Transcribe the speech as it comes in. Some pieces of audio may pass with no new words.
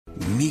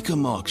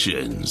Mecum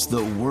Auctions,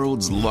 the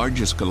world's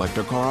largest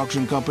collector car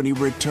auction company,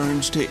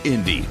 returns to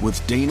Indy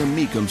with Dana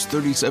Mecum's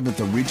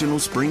 37th Regional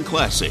Spring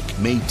Classic,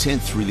 May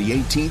 10th through the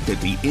 18th at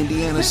the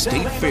Indiana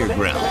State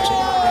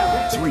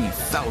Fairgrounds.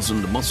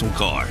 3,000 muscle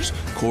cars,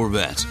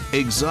 Corvettes,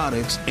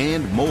 exotics,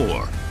 and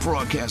more.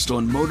 Broadcast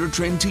on Motor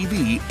Trend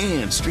TV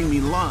and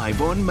streaming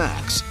live on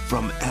Max.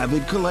 From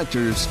avid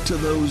collectors to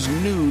those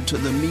new to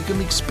the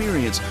Mecum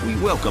experience, we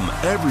welcome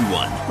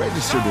everyone.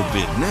 Register to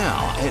bid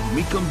now at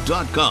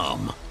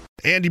Mecum.com.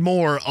 Andy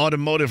Moore,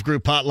 Automotive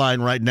Group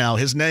Hotline right now.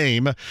 His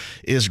name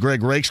is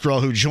Greg Rakestraw,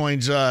 who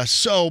joins us.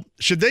 So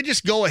should they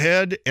just go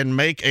ahead and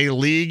make a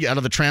league out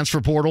of the transfer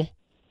portal?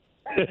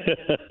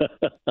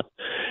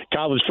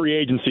 College free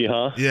agency,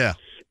 huh? Yeah.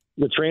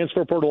 The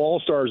transfer portal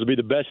all-stars will be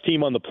the best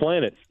team on the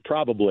planet,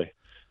 probably.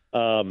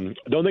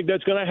 Don't think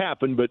that's going to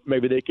happen, but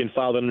maybe they can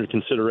file that under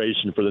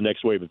consideration for the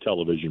next wave of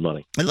television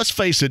money. And let's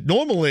face it,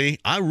 normally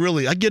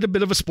I get a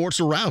bit of a sports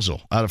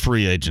arousal out of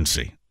free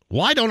agency.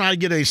 Why don't I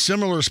get a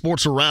similar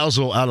sports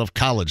arousal out of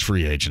college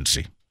free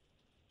agency?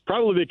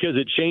 Probably because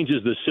it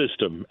changes the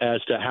system as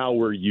to how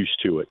we're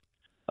used to it.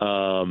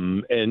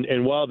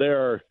 And while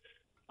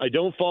I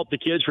don't fault the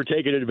kids for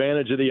taking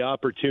advantage of the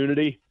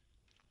opportunity.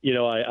 You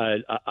know,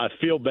 I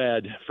feel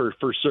bad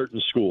for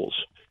certain schools.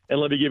 And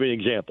let me give you an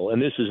example.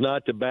 And this is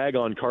not to bag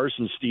on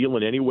Carson Steele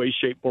in any way,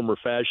 shape, form, or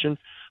fashion,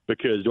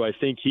 because do I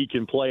think he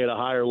can play at a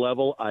higher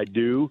level? I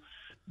do.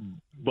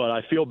 But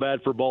I feel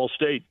bad for Ball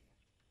State.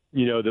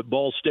 You know, that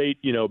Ball State,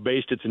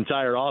 based its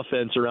entire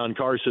offense around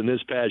Carson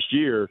this past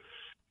year,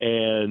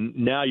 and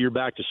now you're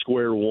back to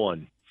square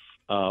one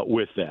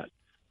with that.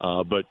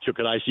 But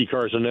could I see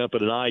Carson up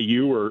at an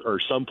IU or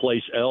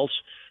someplace else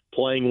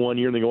playing 1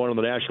 year and then going on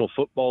the National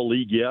Football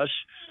League? Yes.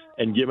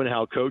 And given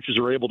how coaches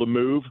are able to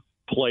move,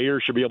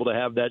 players should be able to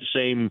have that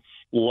same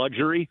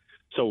luxury.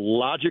 So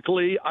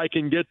logically, I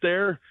can get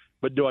there.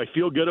 But do I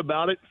feel good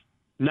about it?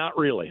 Not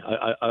really.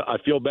 I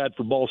feel bad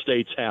for Ball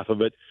State's half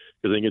of it,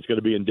 because I think it's going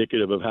to be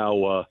indicative of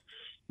how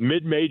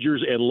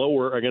mid-majors and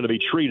lower are going to be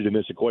treated in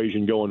this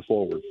equation going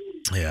forward.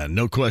 Yeah,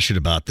 no question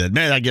about that.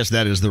 Man, I guess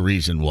that is the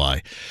reason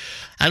why.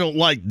 I don't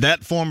like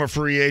that form of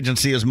free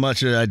agency as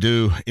much as I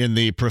do in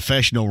the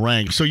professional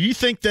ranks. So you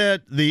think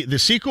that the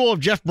sequel of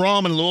Jeff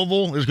Brom in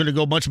Louisville is going to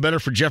go much better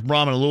for Jeff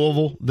Brom in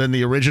Louisville than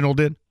the original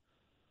did?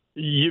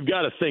 You've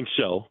got to think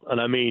so. And,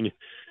 I mean,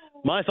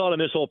 my thought on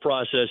this whole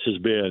process has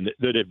been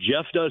that if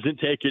Jeff doesn't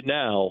take it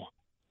now,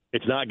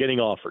 it's not getting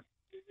offered.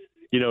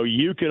 You know,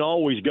 you can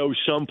always go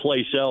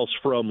someplace else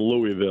from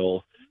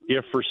Louisville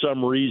if for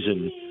some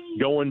reason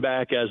going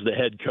back as the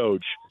head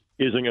coach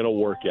isn't going to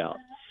work out.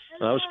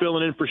 I was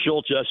filling in for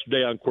Schultz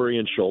yesterday on Query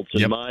and Schultz,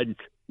 and my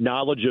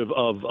knowledge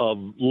of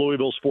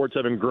Louisville sports,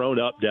 having grown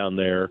up down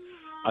there,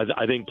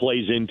 I think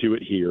plays into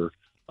it here.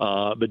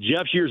 But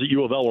Jeff's years at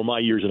U of L were my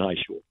years in high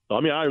school. I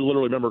mean, I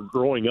literally remember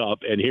growing up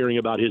and hearing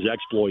about his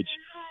exploits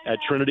at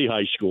Trinity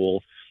High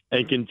School,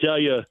 and can tell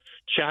you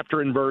chapter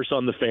and verse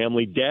on the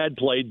family. Dad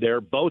played there.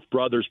 Both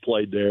brothers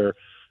played there.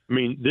 I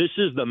mean, this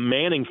is the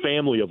Manning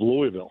family of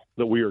Louisville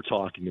that we are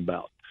talking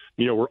about.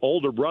 You know, where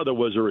older brother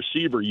was a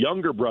receiver,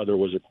 younger brother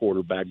was a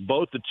quarterback.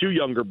 Both the two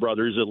younger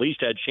brothers at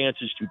least had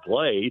chances to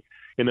play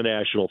in the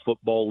National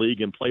Football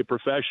League and play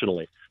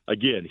professionally.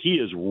 Again, he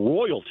is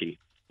royalty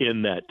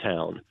in that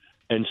town.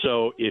 And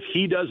so if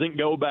he doesn't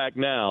go back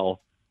now,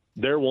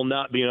 there will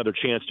not be another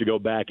chance to go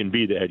back and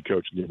be the head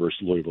coach of the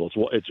University of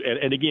Louisville.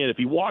 And again, if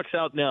he walks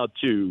out now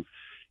too,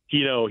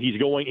 he's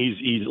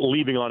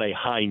leaving on a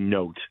high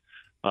note,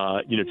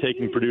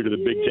 taking Purdue to the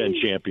Big Ten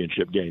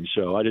championship game.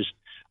 So I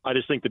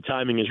just think the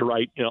timing is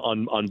right,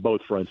 on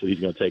both fronts that he's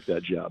going to take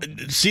that job.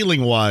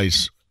 Ceiling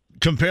wise,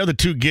 compare the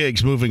two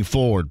gigs moving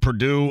forward,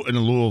 Purdue and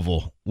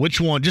Louisville.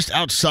 Which one, just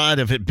outside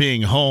of it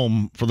being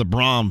home for the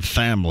Brom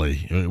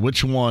family,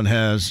 which one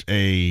has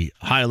a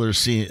higher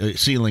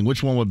ceiling?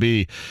 Which one would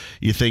be,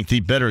 you think, the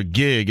better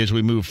gig as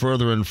we move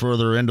further and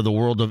further into the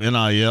world of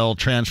NIL,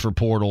 transfer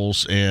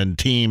portals, and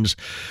teams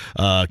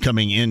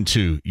coming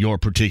into your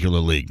particular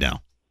league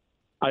now?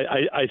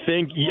 I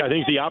think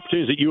the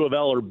opportunities at U of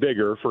L are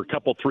bigger for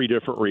three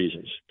different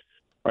reasons.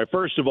 All right,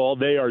 first of all,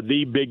 they are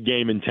the big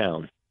game in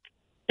town.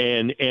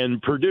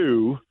 And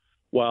Purdue,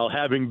 while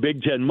having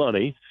Big Ten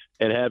money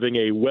and having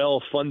a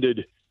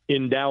well-funded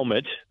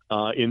endowment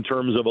in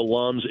terms of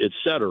alums, et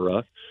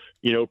cetera,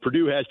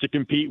 Purdue has to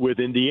compete with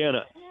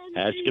Indiana,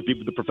 has to compete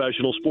with the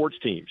professional sports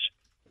teams.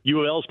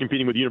 U of L is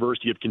competing with the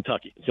University of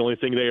Kentucky. It's the only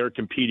thing they are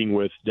competing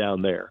with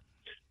down there.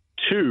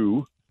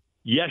 Two,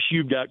 yes,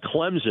 you've got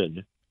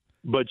Clemson,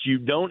 but you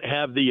don't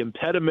have the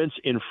impediments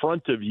in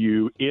front of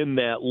you in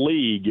that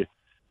league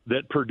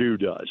that Purdue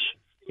does.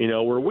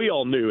 Where we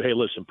all knew, hey,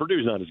 listen,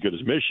 Purdue's not as good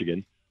as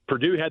Michigan.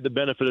 Purdue had the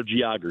benefit of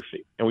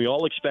geography, and we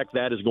all expect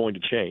that is going to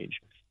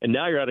change. And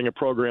now you're adding a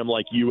program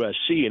like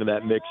USC into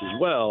that mix as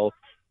well,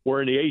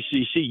 where in the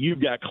ACC you've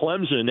got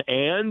Clemson,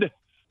 and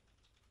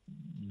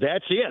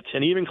that's it.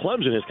 And even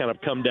Clemson has kind of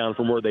come down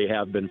from where they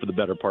have been for the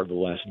better part of the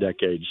last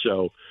decade.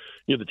 So,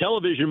 the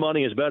television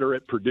money is better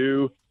at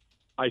Purdue.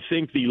 I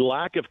think the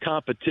lack of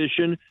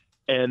competition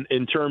and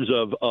in terms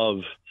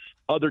of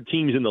other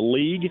teams in the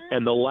league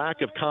and the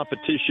lack of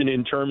competition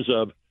in terms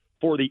of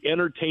for the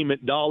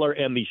entertainment dollar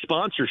and the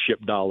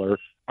sponsorship dollar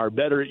are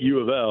better at U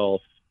of L,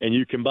 and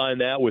you combine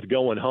that with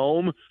going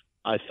home,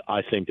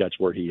 I think that's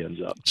where he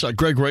ends up. So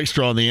Greg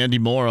Rakestraw on the Andy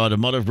Moore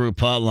Automotive Group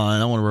hotline.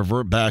 I want to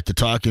revert back to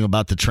talking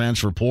about the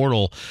transfer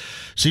portal.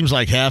 Seems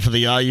like half of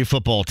the IU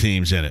football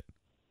team's in it.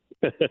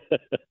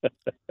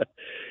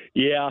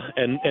 Yeah,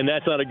 and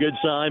that's not a good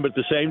sign, but at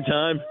the same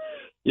time,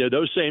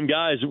 those same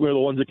guys were the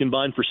ones that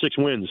combined for 6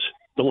 wins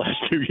the last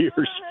 2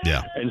 years.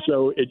 Yeah. And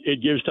so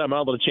it gives Tom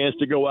Allen a chance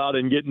to go out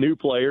and get new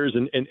players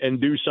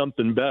and do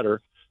something better.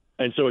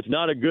 And so it's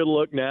not a good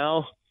look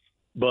now.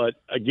 But,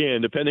 again,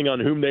 depending on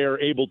whom they are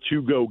able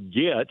to go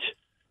get,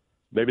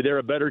 maybe they're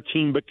a better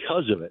team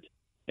because of it.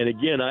 And,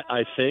 again,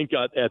 I think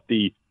at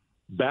the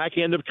back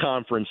end of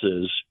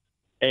conferences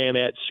and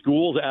at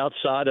schools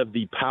outside of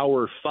the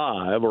Power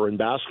 5, or in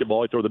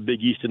basketball, I throw the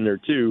Big East in there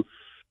too,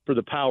 for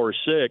the Power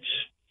 6,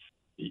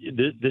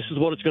 this is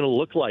what it's going to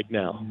look like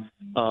now.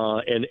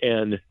 I'm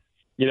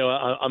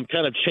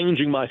kind of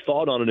changing my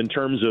thought on it in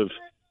terms of,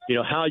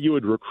 how you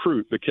would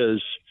recruit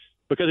because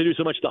they do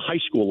so much at the high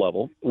school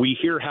level. We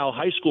hear how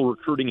high school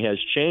recruiting has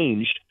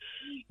changed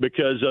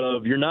because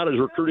of you're not as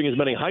recruiting as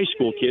many high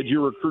school kids.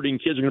 You're recruiting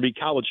kids who are going to be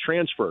college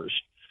transfers.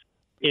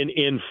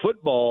 In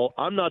football,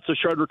 I'm not so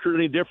sure I'd recruit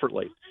any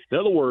differently. In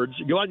other words,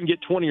 go out and get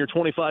 20 or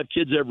 25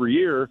 kids every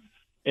year,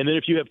 and then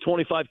if you have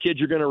 25 kids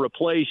you're going to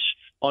replace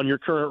on your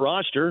current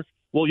roster,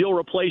 well, you'll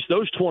replace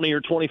those 20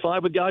 or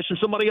 25 with guys from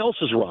somebody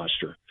else's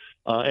roster.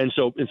 And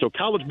so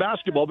college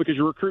basketball, because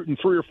you're recruiting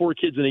 3 or 4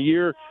 kids in a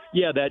year,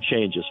 yeah, that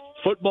changes.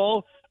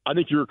 Football, I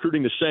think you're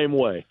recruiting the same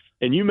way.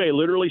 And you may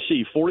literally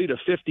see 40 to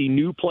 50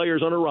 new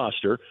players on a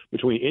roster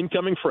between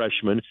incoming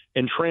freshmen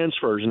and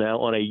transfers now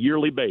on a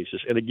yearly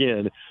basis. And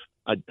again,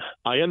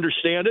 I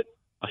understand it.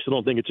 I still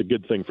don't think it's a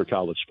good thing for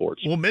college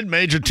sports. Will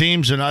mid-major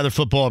teams in either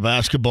football or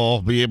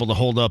basketball be able to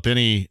hold up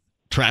any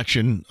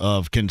traction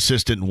of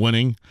consistent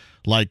winning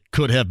like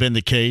could have been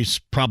the case,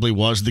 probably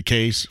was the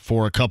case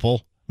for a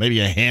couple, maybe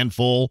a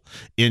handful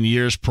in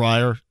years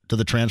prior to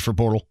the transfer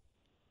portal?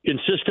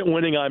 Consistent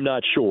winning, I'm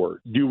not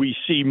sure. Do we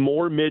see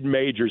more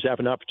mid-majors have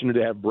an opportunity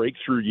to have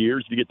breakthrough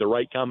years to get the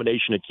right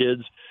combination of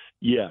kids?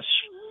 Yes.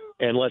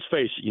 And let's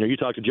face it, you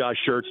talked to Josh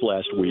Schertz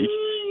last week.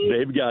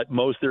 They've got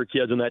most of their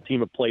kids on that team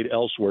have played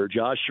elsewhere.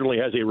 Josh surely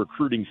has a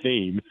recruiting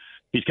theme.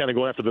 He's kind of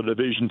going after the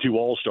Division II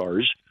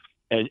All-Stars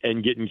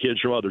and getting kids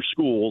from other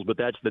schools, but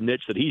that's the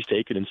niche that he's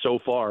taken, and so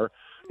far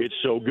it's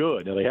so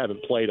good. Now, they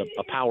haven't played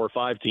a Power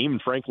 5 team,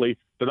 and frankly,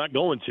 they're not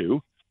going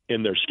to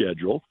in their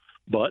schedule,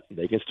 but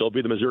they can still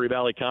be the Missouri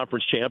Valley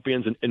Conference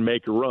champions and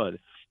make a run.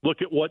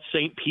 Look at what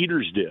St.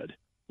 Peter's did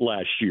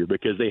last year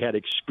because they had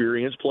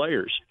experienced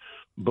players.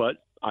 But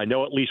I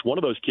know at least one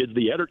of those kids,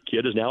 the Eddard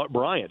kid, is now at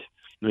Bryant.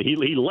 I mean,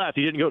 he left.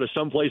 He didn't go to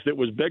some place that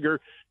was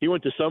bigger. He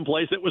went to some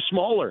place that was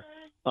smaller.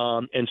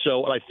 And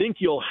so what I think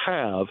you'll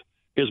have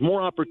is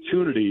more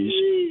opportunities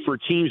for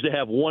teams to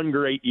have one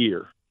great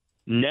year.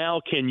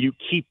 Now, can you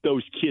keep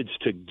those kids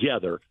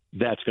together?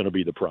 That's going to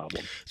be the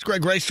problem. It's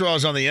Greg Rakestraw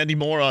on the Andy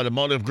Moore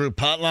Automotive Group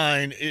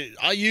hotline.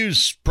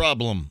 IU's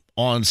problem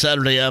on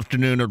Saturday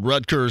afternoon at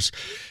Rutgers,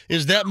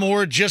 is that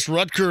more just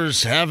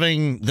Rutgers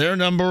having their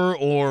number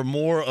or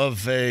more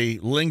of a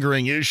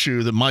lingering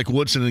issue that Mike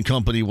Woodson and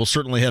company will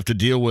certainly have to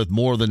deal with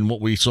more than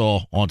what we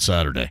saw on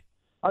Saturday?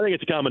 I think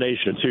it's a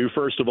combination of two.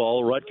 First of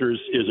all,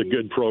 Rutgers is a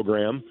good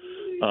program.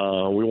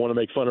 We want to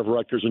make fun of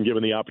Rutgers when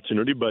given the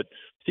opportunity, but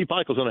Steve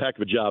Pikiell's done a heck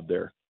of a job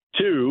there.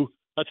 Two,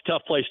 that's a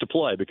tough place to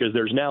play because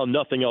there's now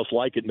nothing else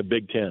like it in the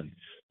Big Ten.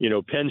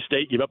 Penn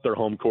State gave up their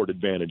home court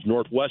advantage.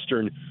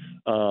 Northwestern,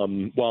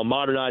 while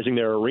modernizing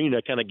their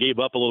arena, kind of gave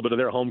up a little bit of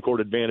their home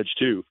court advantage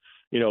too.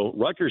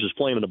 Rutgers is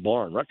playing in a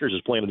barn. Rutgers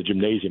is playing in a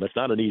gymnasium. It's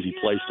not an easy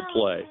place to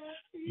play.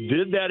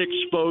 Did that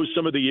expose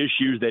some of the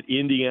issues that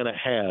Indiana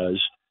has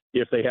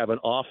if they have an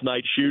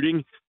off-night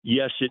shooting?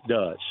 Yes, it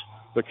does.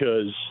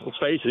 Because, let's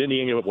face it,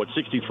 Indiana gave up,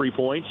 63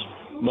 points?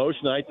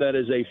 Most night, that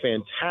is a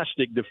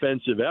fantastic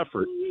defensive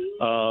effort.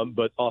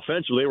 But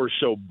offensively, they were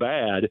so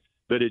bad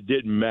that it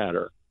didn't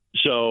matter.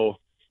 So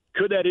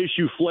could that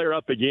issue flare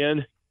up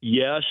again?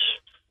 Yes.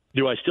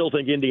 Do I still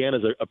think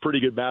Indiana's a pretty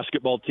good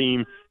basketball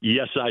team?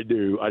 Yes, I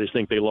do. I just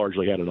think they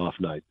largely had an off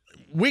night.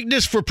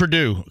 Weakness for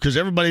Purdue, because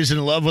everybody's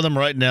in love with them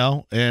right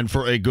now, and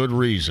for a good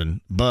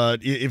reason.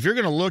 But if you're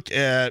going to look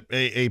at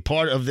a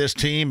part of this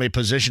team, a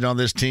position on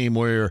this team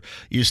where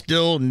you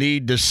still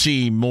need to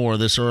see more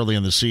this early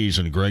in the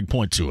season, Greg,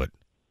 point to it.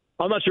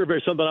 I'm not sure if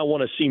there's something I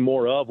want to see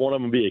more of. One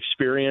of them would be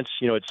experience.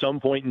 At some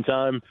point in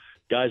time,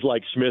 guys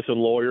like Smith and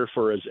Lawyer,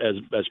 for as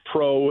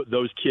pro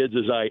those kids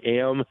as I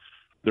am,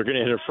 they're going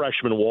to hit a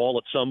freshman wall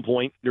at some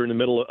point during the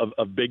middle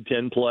of Big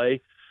Ten play.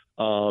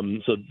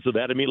 So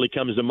that immediately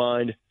comes to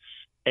mind.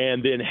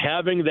 And then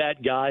having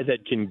that guy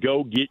that can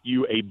go get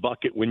you a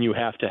bucket when you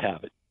have to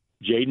have it.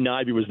 Jaden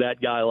Ivey was that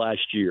guy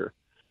last year.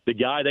 The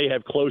guy they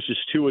have closest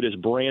to it is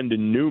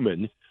Brandon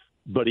Newman,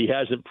 but he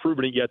hasn't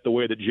proven it yet the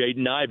way that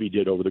Jaden Ivey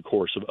did over the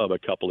course of a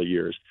couple of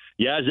years.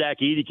 Yeah, Zach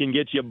Edey can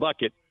get you a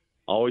bucket.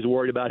 Always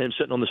worried about him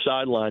sitting on the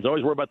sidelines.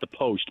 Always worried about the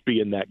post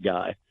being that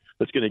guy.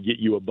 that's going to get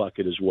you a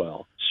bucket as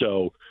well.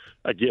 So,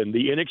 again,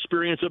 the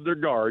inexperience of their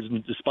guards,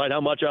 and despite how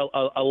much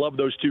I love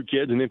those two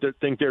kids and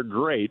think they're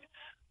great,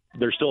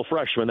 they're still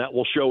freshmen. That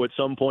will show at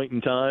some point in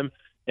time.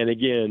 And,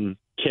 again,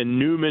 can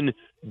Newman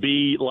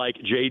be like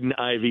Jaden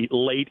Ivey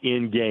late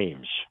in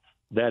games?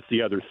 That's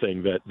the other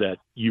thing that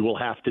you will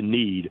have to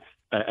need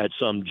at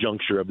some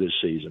juncture of this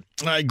season.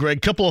 All right,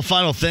 Greg, couple of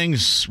final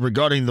things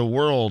regarding the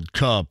World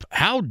Cup.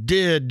 How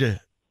did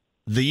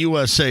the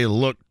USA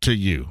look to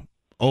you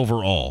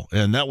overall?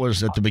 And that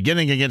was at the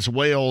beginning against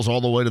Wales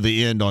all the way to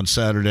the end on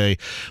Saturday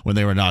when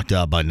they were knocked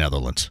out by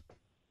Netherlands.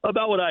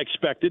 About what I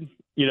expected.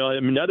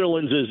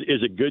 Netherlands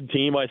is a good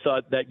team. I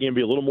thought that game would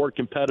be a little more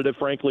competitive.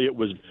 Frankly, it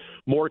was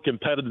more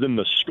competitive than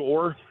the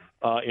score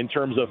in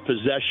terms of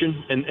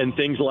possession and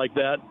things like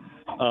that.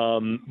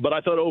 But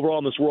I thought overall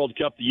in this World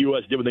Cup, the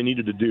U.S. did what they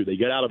needed to do. They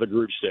get out of the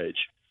group stage.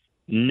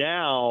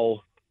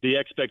 Now the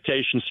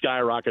expectations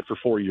skyrocket for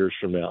 4 years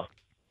from now.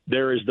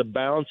 There is the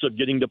bounce of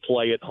getting to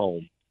play at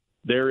home.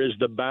 There is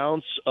the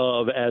bounce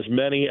of as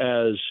many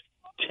as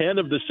 10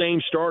 of the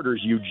same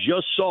starters you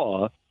just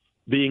saw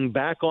being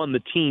back on the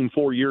team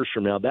 4 years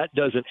from now. That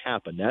doesn't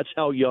happen. That's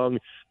how young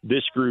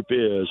this group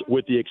is,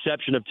 with the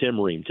exception of Tim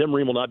Ream. Tim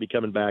Ream will not be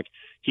coming back.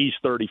 He's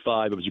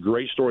 35. It was a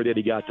great story that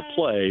he got to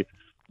play,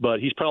 but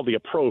he's probably a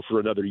pro for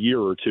another year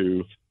or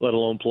two, let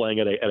alone playing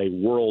at a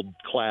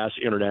world-class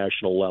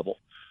international level.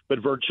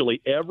 But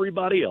virtually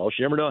everybody else,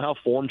 you never know how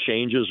form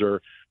changes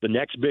or the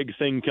next big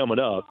thing coming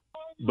up,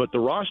 but the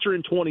roster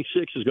in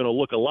 26 is going to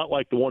look a lot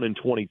like the one in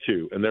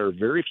 22, and there are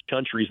very few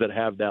countries that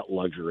have that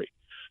luxury.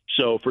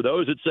 So for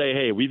those that say,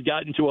 hey, we've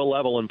gotten to a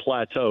level and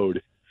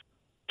plateaued,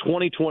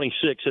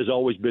 2026 has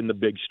always been the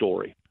big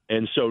story.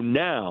 And so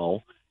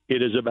now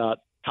it is about,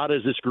 how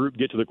does this group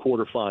get to the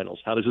quarterfinals?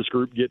 How does this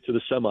group get to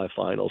the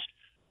semifinals?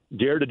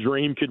 Dare to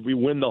dream, could we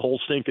win the whole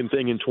stinking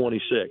thing in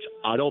 26?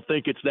 I don't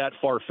think it's that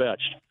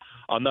far-fetched.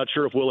 I'm not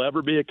sure if we'll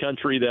ever be a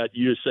country that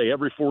you just say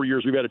every 4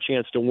 years we've got a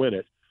chance to win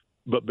it.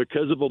 But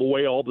because of the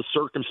way all the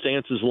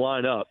circumstances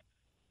line up,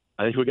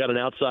 I think we got an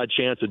outside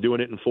chance of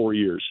doing it in 4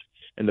 years.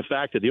 And the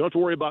fact that you don't have to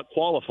worry about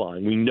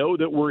qualifying, we know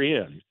that we're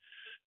in,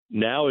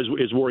 now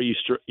is where you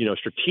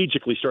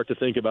strategically start to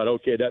think about,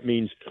 okay, that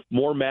means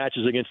more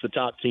matches against the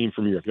top team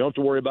from Europe. You don't have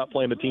to worry about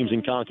playing the teams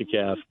in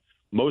CONCACAF.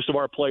 Most of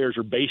our players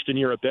are based in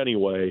Europe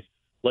anyway.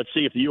 Let's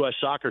see if the U.S.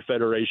 Soccer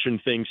Federation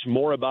thinks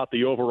more about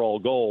the overall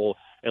goal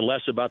and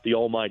less about the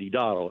almighty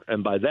dollar.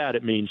 And by that,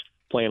 it means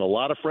playing a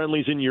lot of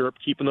friendlies in Europe,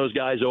 keeping those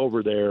guys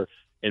over there,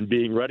 and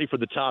being ready for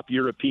the top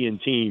European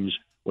teams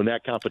when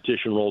that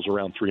competition rolls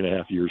around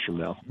 3.5 years from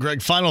now.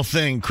 Greg, final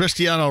thing.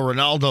 Cristiano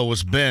Ronaldo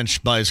was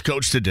benched by his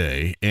coach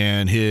today,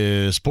 and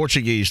his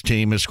Portuguese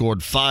team has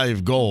scored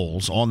 5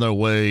 goals on their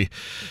way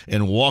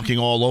and walking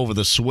all over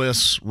the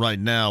Swiss right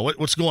now.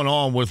 What's going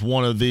on with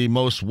one of the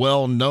most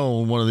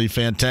well-known, one of the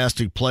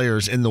fantastic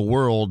players in the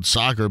world,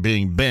 soccer,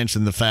 being benched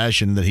in the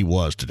fashion that he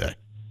was today?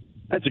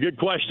 That's a good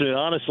question, and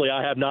honestly,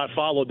 I have not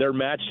followed their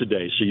match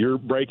today, so you're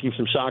breaking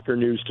some soccer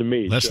news to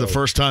me. That's the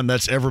first time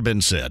that's ever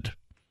been said.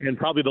 And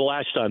probably the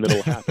last time that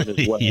it'll happen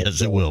as well.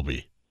 Yes, it will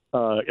be.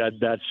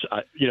 Cristiano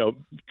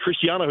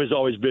has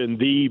always been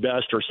the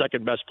best or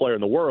second best player in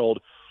the world,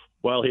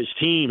 while his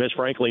team has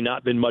frankly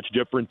not been much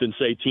different than,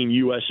 say, Team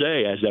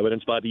USA, as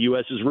evidenced by the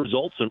U.S.'s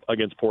results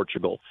against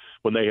Portugal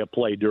when they have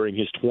played during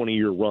his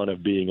 20-year run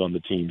of being on the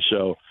team.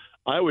 So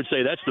I would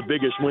say that's the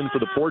biggest win for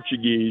the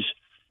Portuguese,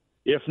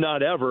 if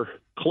not ever,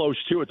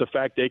 close to it. The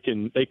fact they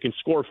can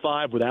score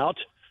 5 without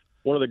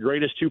one of the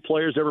greatest 2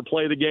 players to ever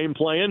play the game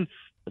playing.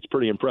 That's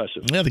pretty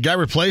impressive. Yeah, the guy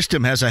replaced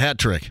him has a hat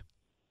trick.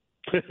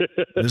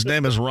 His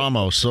name is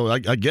Ramos. So I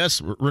guess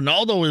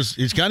Ronaldo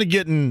is kind of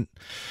getting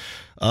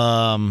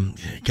Tom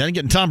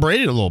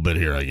Brady a little bit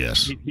here, I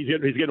guess. He's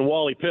getting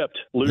Wally pipped.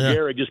 Lou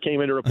Gehrig just came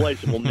in to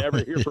replace him. We'll never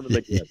hear from him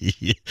again.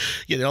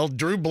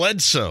 Drew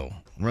Bledsoe.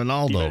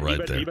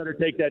 Ronaldo there. You better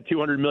take that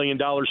 $200 million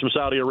from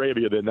Saudi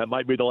Arabia then. That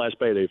might be the last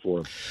payday for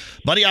him.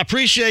 Buddy, I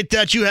appreciate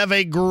that. You have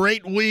a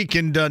great week,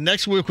 and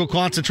next week we'll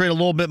concentrate a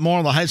little bit more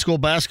on the high school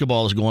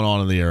basketball that's going on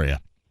in the area.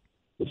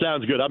 It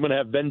sounds good. I'm going to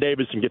have Ben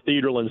Davis and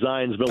Cathedral in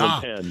Zionsville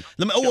and Penn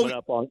coming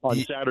up on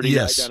Saturday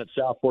night down at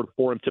Southport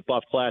Forum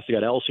Tip-Off Classic. I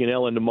got Elsie and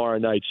Ellen tomorrow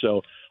night,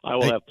 so I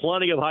will have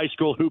plenty of high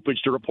school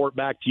hoopage to report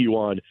back to you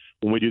on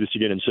when we do this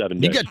again in 7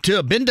 days. You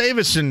got Ben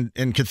Davis and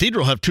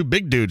Cathedral have 2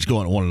 big dudes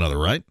going at one another,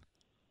 right?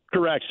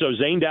 Correct. So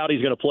Zane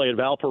Dowdy's going to play at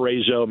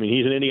Valparaiso. I mean,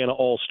 he's an Indiana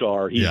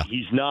All-Star.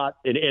 He's not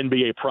an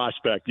NBA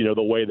prospect, the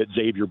way that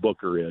Xavier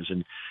Booker is.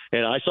 And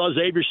I saw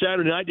Xavier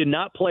Saturday night, did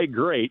not play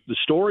great. The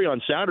story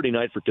on Saturday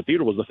night for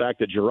Cathedral was the fact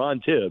that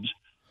Jerron Tibbs,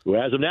 who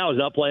as of now is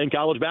not playing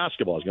college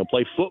basketball, is going to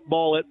play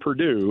football at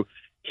Purdue.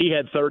 He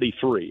had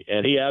 33,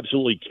 and he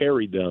absolutely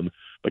carried them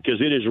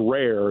because it is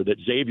rare that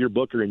Xavier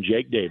Booker and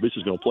Jake Davis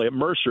is going to play at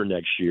Mercer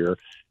next year,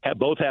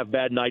 both have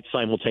bad nights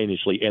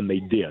simultaneously, and they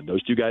did.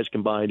 Those 2 guys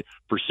combined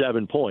for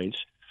 7 points.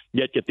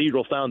 Yet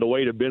Cathedral found a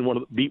way to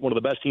beat one of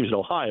the best teams in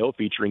Ohio,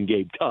 featuring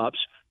Gabe Cupps,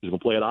 who's going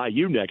to play at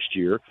IU next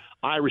year.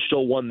 Irish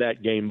still won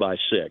that game by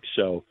 6.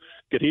 So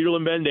Cathedral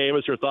and Ben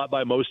Davis are thought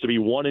by most to be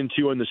 1 and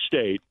 2 in the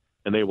state.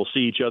 and they will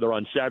see each other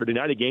on Saturday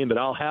night, a game that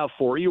I'll have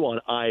for you on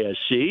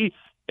ISC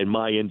and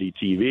My Indy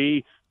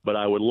TV. But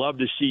I would love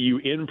to see you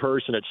in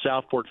person at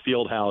Southport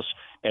Fieldhouse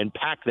and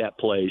pack that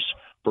place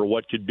for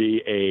what could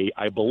be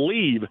I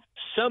believe,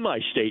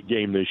 semi-state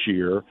game this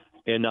year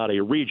and not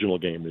a regional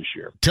game this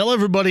year. Tell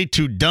everybody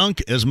to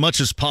dunk as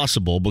much as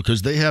possible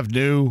because they have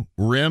new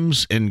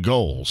rims and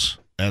goals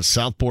at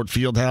Southport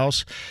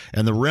Fieldhouse,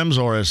 and the rims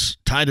are as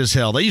tight as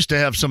hell. They used to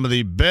have some of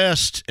the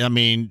best,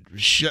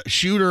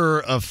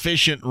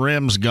 shooter-efficient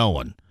rims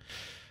going,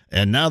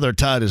 and now they're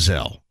tight as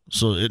hell.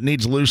 So it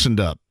needs loosened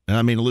up. And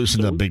I mean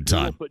loosened up big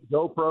time.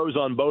 We'll put GoPros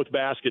on both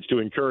baskets to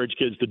encourage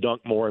kids to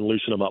dunk more and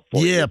loosen them up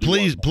for you. Yeah,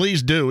 please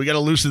do. We got to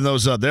loosen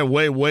those up. They're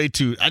way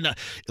too.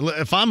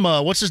 If I'm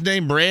what's his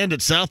name, Brand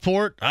at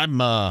Southport, I'm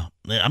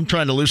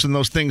trying to loosen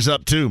those things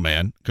up too,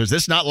 man, because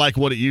it's not like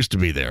what it used to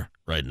be there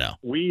right now.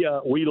 We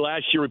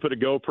last year we put a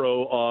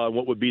GoPro on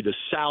what would be the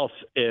south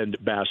end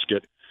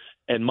basket,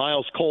 and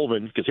Miles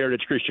Colvin, because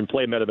Heritage Christian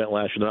played in that event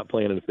last year, they're not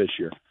playing in it this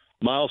year.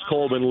 Miles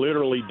Colvin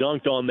literally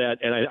dunked on that,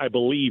 and I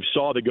believe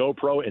saw the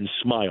GoPro and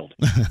smiled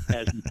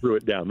as he threw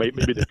it down.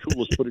 Maybe the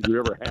coolest footage we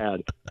ever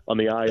had on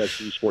the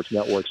ISC Sports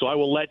Network. So I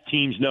will let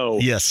teams know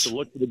to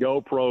look for the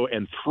GoPro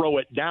and throw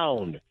it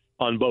down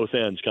on both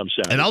ends come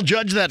Saturday. And I'll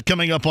judge that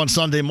coming up on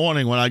Sunday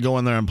morning when I go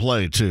in there and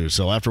play, too.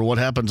 So after what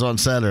happens on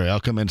Saturday,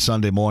 I'll come in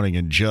Sunday morning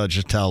and judge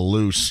just how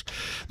loose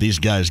these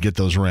guys get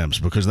those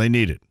rims because they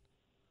need it.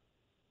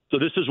 So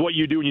this is what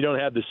you do when you don't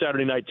have the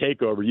Saturday night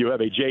takeover. You have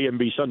a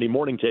JMV Sunday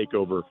morning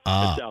takeover.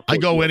 I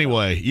go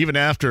anyway. Even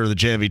after the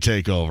JMV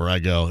takeover, I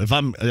go.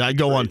 I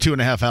go on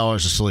 2.5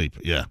 hours of sleep.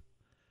 Yeah.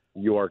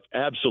 You are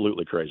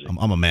absolutely crazy.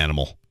 I'm a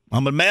manimal.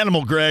 I'm a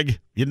manimal, Greg.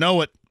 You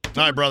know it. All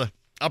right, brother.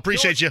 I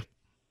appreciate you.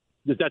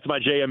 That's my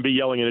JMV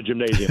yelling in a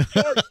gymnasium.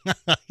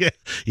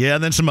 Yeah,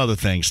 and then some other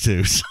things,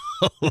 too. So,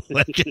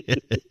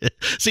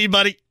 see you,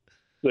 buddy.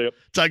 See you.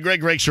 It's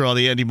Greg Rakestraw on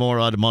the Andy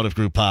Moore Automotive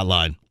Group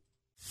hotline.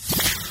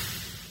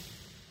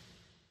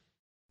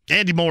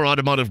 Andy Moore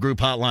Automotive Group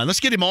hotline. Let's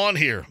get him on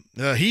here.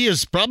 He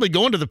is probably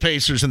going to the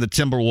Pacers in the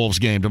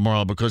Timberwolves game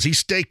tomorrow because he's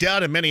staked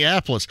out in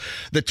Minneapolis.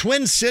 The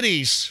Twin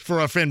Cities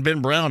for our friend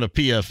Ben Brown of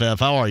PFF.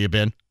 How are you,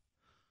 Ben?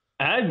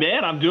 Hey,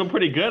 man, I'm doing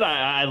pretty good.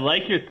 I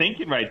like your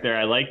thinking right there.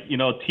 I like,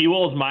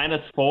 T-Wolves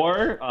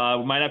 -4.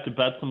 We might have to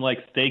bet some,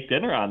 steak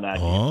dinner on that.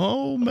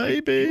 Oh,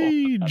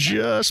 maybe.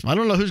 I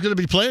don't know who's going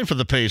to be playing for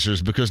the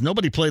Pacers because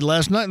nobody played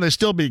last night and they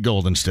still beat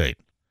Golden State.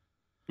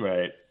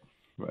 Right.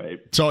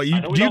 So do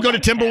you go to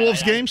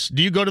Timberwolves games?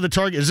 Do you go to the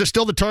Target? Is it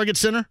still the Target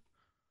Center?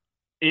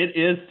 It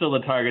is still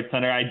the Target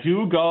Center. I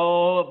do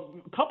go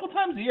a couple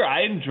times a year.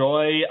 I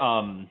enjoy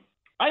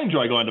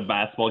going to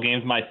basketball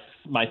games. My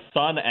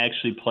son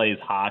actually plays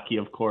hockey,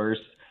 of course.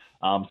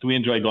 So we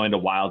enjoy going to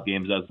Wild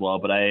games as well.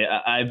 But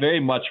I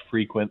very much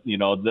frequent,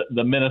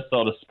 the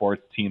Minnesota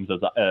sports teams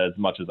as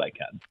much as I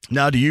can.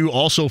 Now, do you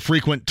also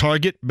frequent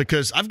Target?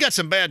 Because I've got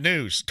some bad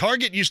news.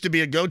 Target used to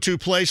be a go-to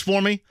place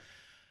for me.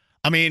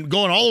 I mean,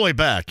 going all the way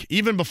back,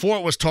 even before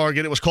it was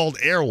Target, it was called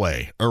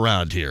Airway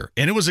around here.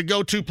 And it was a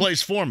go-to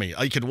place for me.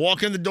 You could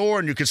walk in the door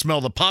and you could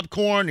smell the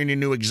popcorn and you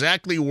knew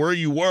exactly where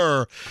you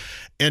were.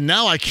 And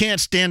now I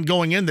can't stand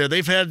going in there.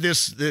 They've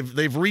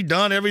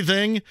redone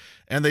everything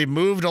and they've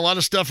moved a lot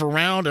of stuff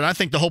around. And I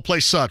think the whole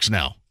place sucks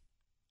now.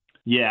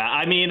 Yeah,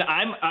 I mean,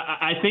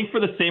 I think for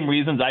the same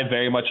reasons I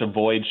very much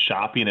avoid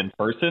shopping in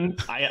person.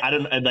 I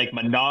don't like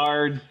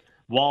Menards,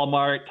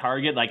 Walmart,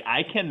 Target.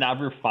 I can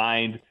never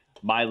find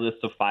my list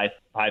of five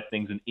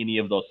things in any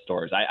of those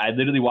stores. I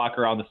literally walk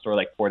around the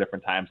store 4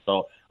 different times.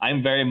 So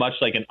I'm very much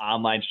like an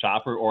online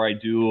shopper, or I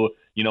do,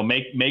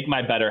 make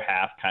my better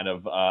half kind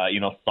of,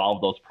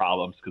 solve those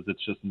problems because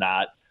it's just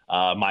not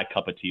my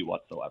cup of tea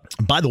whatsoever.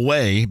 By the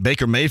way,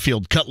 Baker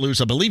Mayfield cut loose,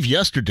 I believe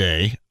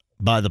yesterday,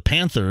 by the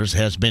Panthers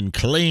has been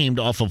claimed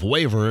off of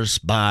waivers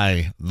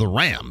by the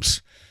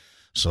Rams.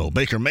 So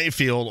Baker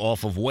Mayfield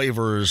off of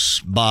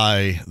waivers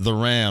by the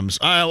Rams.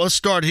 All right, let's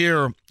start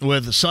here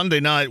with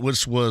Sunday night,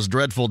 which was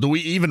dreadful. Do we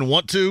even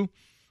want to,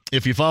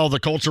 if you follow the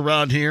Colts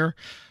around here,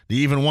 do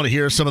you even want to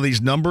hear some of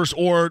these numbers?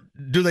 Or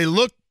do they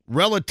look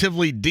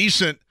relatively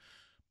decent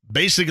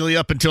basically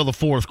up until the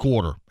fourth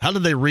quarter? How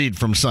did they read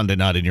from Sunday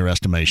night in your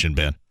estimation,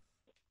 Ben?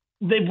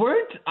 They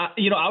weren't,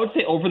 I would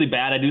say overly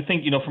bad. I do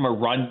think, from a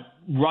run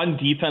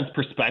defense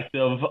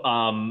perspective,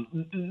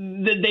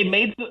 they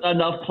made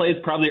enough plays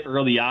probably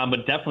early on,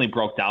 but definitely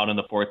broke down in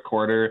the fourth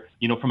quarter.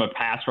 From a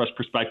pass rush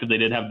perspective, they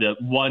did have the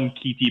one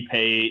Keith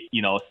Pay,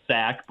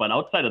 sack, but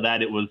outside of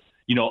that, it was,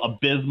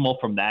 abysmal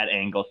from that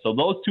angle. So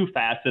those two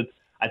facets,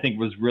 I think,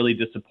 was really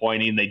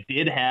disappointing. They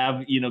did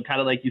have, kind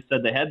of like you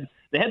said, they had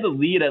the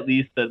lead at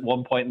least at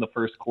one point in the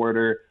first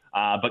quarter,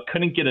 but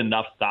couldn't get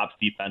enough stops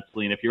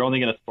defensively. And if you're only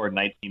going to score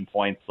 19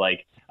 points,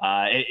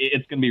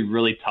 it's going to be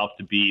really tough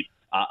to beat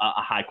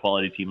a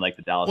high-quality team like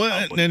the Dallas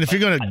Cowboys. And if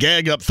you're going to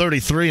gag up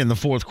 33 in the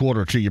fourth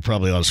quarter, too, you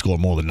probably ought to score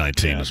more than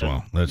 19 as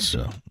well. That's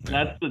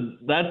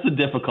the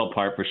difficult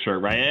part for sure,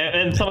 right?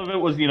 And some of it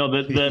was,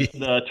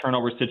 the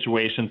turnover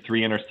situation,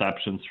 3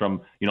 interceptions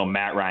from,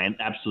 Matt Ryan.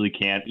 Absolutely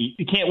can't.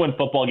 You can't win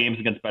football games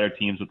against better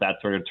teams with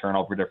that sort of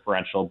turnover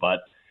differential,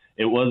 but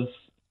it was,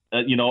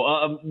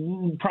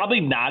 probably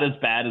not as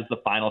bad as the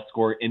final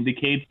score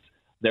indicates.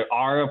 There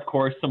are, of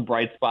course, some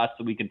bright spots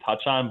that we can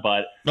touch on,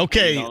 but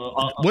okay.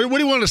 Where do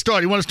you want to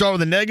start? You want to start with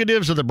the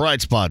negatives or the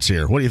bright spots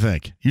here? What do you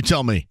think? You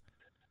tell me.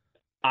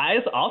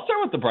 I'll start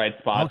with the bright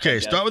spots. Okay,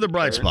 start with the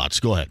bright spots.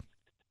 Go ahead.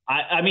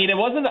 I mean, it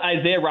wasn't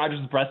Isaiah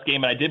Rodgers' best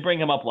game, and I did bring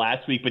him up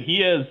last week, but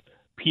he is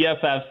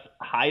PFF's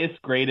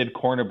highest graded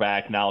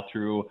cornerback now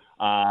through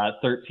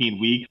 13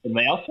 weeks. And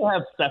they also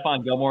have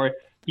Stephon Gilmore.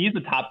 He's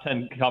a top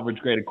 10 coverage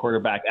graded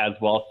quarterback as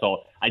well. So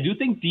I do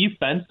think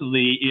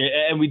defensively,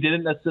 and we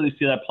didn't necessarily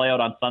see that play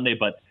out on Sunday,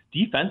 but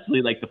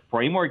defensively, like the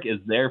framework is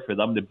there for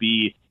them to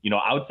be,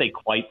 I would say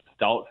quite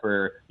stout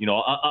for,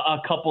 a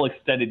couple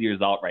extended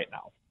years out right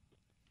now.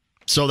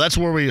 So that's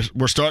where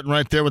we're starting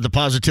right there with the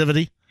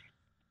positivity?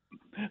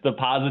 The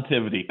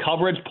positivity.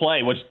 Coverage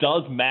play, which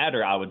does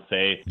matter, I would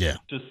say. Yeah.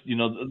 Just,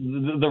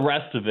 the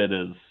rest of it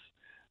is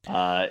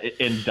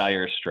in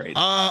dire straits.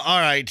 All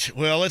right.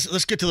 Well,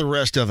 let's get to the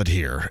rest of it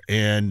here.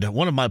 And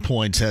one of my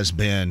points has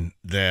been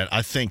that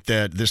I think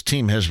that this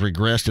team has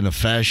regressed in a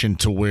fashion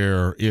to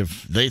where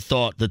if they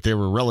thought that they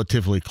were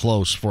relatively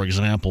close, for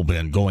example,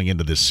 Ben, going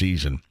into this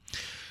season,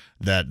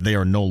 that they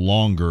are no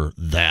longer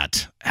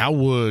that. How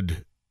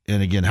would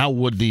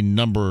the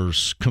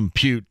numbers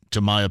compute, to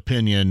my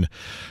opinion,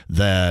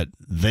 that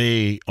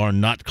they are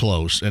not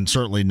close, and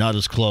certainly not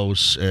as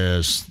close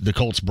as the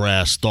Colts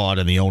brass thought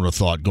and the owner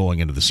thought going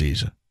into the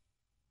season?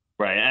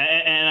 Right,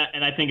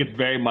 and I think it's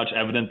very much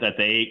evident that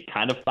they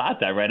kind of thought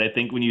that, right? I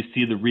think when you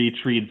see the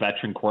retreat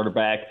veteran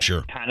quarterback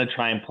kind of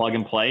try and plug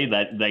and play,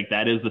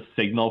 that is a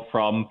signal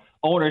from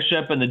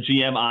ownership and the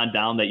GM on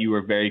down that you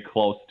were very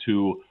close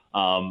to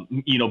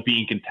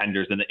being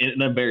contenders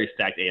in a very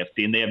stacked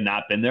AFC, and they have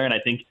not been there. And I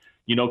think,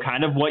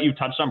 kind of what you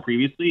touched on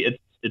previously,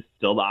 it's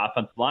still the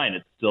offensive line.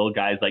 It's still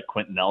guys like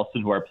Quentin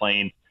Nelson who are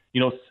playing,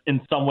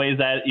 in some ways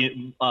at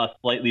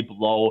slightly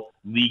below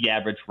league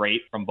average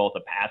rate from both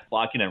a pass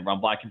blocking and run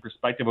blocking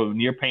perspective. But when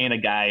you're paying a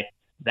guy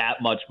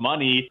that much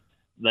money,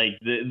 like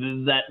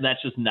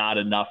that's just not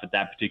enough at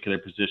that particular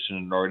position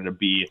in order to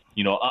be,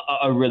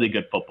 a really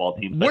good football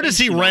team. So where does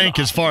he rank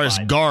as far as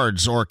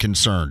guards are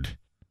concerned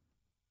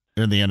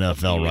in the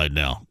NFL right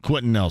now?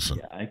 Quentin Nelson.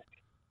 Yeah,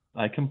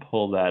 I can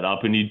pull that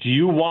up. And do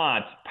you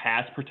want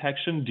pass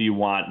protection? Do you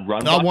want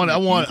run? I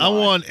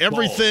want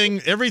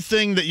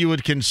everything that you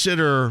would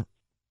consider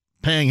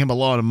paying him a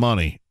lot of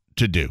money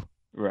to do.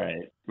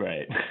 Right.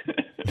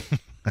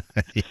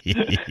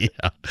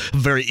 Yeah.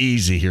 Very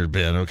easy here,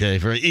 Ben. Okay,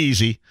 very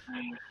easy.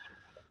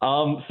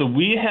 So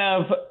we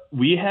have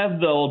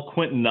the old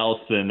Quentin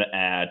Nelson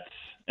at,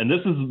 and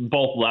this is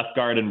both left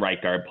guard and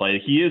right guard play.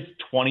 He is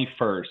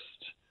 21st.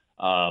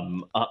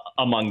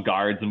 Among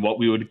guards, and what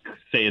we would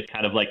say is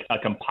kind of like a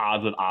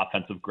composite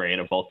offensive grade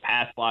of both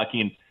pass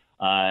blocking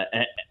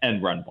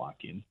and run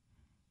blocking.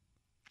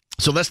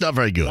 So that's not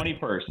very good.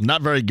 21st.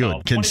 Not very good,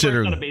 no,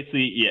 considering.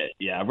 Basically,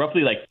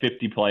 roughly like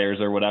 50 players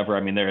or whatever.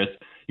 I mean, there is,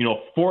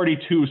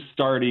 42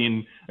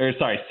 starting,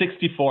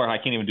 64. I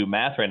can't even do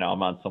math right now.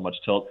 I'm on so much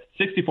tilt.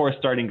 64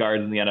 starting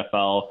guards in the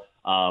NFL.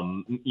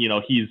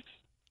 He's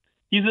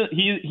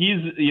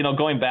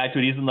going back to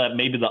it. He's in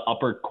maybe the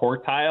upper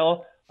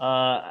quartile.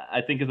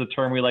 I think is a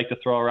term we like to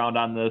throw around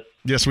on this.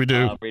 Yes, we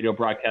do. Radio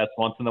broadcast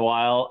once in a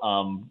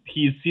while.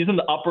 He's in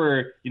the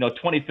upper,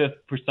 25th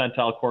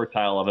percentile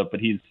quartile of it, but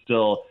he's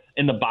still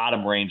in the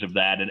bottom range of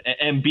that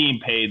and being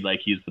paid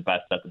like he's the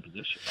best at the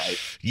position, right?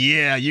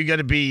 Yeah, you got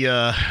to be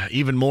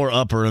even more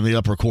upper in the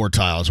upper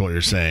quartile is what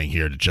you're saying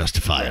here to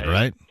justify it,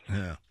 right?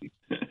 Yeah.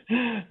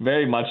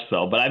 Very much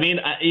so. But I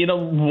mean,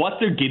 what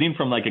they're getting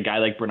from like a guy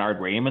like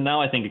Bernard Raymond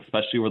now, I think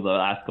especially over the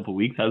last couple of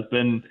weeks has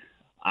been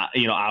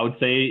I would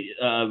say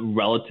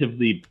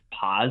relatively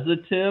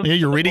positive. Yeah,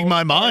 you're reading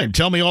my mind.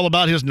 Tell me all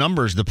about his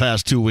numbers the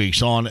past 2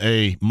 weeks on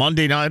a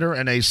Monday nighter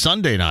and a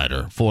Sunday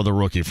nighter for the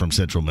rookie from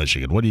Central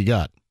Michigan. What do you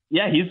got?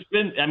 Yeah, he's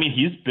been,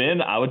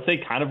 I would say,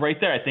 kind of right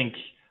there. I think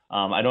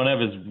I don't have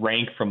his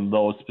rank from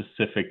those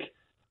specific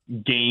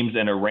games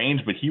and a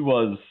range, but he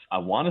was, I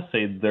want to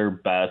say, their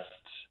best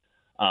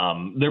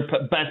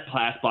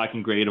pass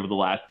blocking grade over the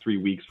last 3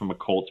 weeks from a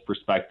Colts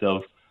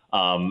perspective.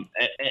 And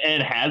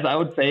has, I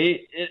would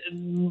say,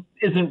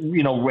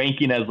 isn't,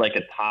 ranking as like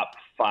a top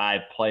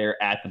 5 player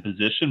at the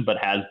position, but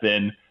has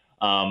been,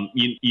 very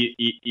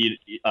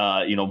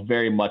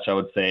much, I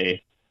would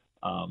say,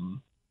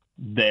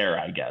 there,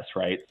 I guess.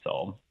 Right. So.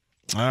 All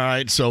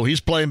right. So he's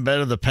playing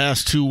better the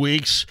past 2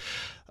 weeks.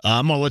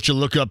 I'm going to let you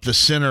look up the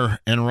center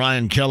and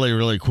Ryan Kelly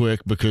really quick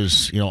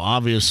because,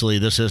 obviously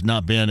this has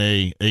not been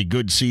a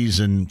good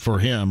season for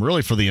him,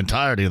 really for the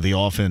entirety of the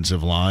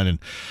offensive line. And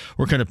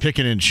we're kind of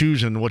picking and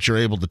choosing what you're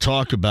able to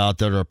talk about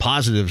that are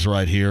positives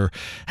right here.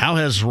 How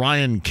has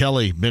Ryan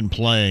Kelly been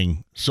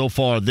playing so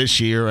far this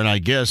year and I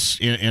guess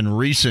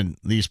in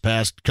these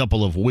past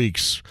couple of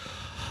weeks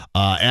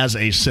as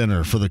a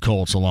center for the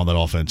Colts along that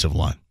offensive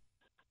line?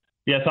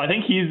 Yeah, so I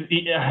think he's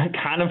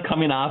kind of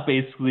coming off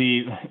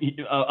basically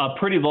a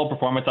pretty low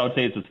performance. I would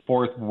say it's his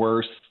 4th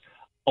worst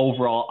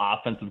overall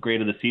offensive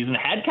grade of the season.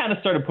 Had kind of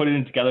started putting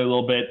it together a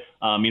little bit,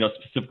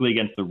 specifically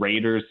against the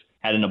Raiders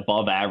had an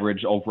above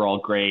average overall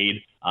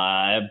grade,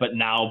 but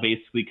now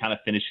basically kind of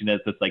finishing as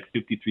this like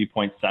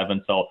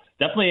 53.7. So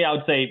definitely I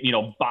would say,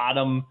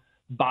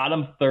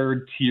 bottom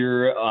third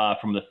tier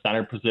from the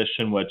center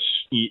position, which,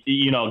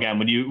 again,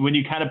 when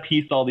you kind of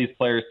piece all these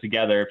players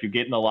together, if you're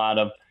getting a lot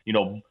of,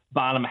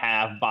 bottom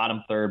half,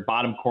 bottom third,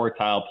 bottom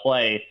quartile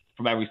play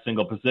from every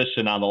single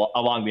position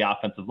along the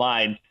offensive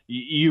line,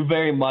 you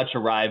very much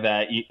arrive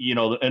at,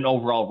 an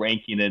overall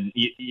ranking in,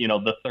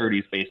 the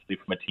 30s basically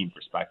from a team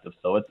perspective.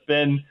 So it's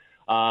been,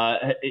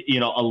 a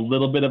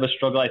little bit of a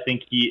struggle. I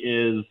think he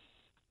is,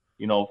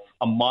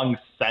 among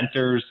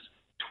centers,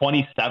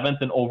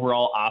 27th in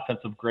overall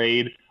offensive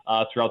grade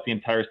throughout the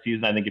entire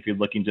season. I think if you're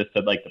looking just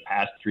at like the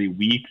past 3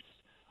 weeks,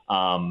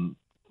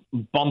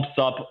 bumps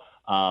up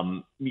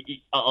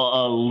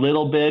a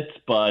little bit,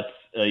 but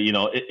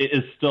it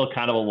is still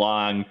kind of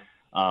along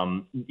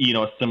a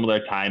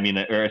similar timing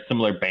or a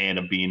similar band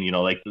of being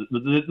like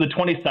the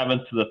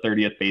 27th to the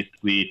 30th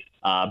basically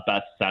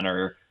best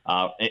center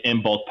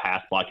in both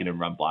pass blocking and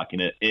run blocking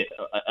as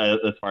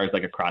far as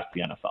like across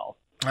the NFL.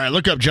 All right,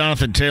 look up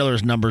Jonathan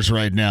Taylor's numbers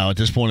right now at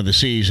this point of the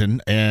season.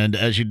 And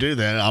as you do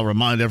that, I'll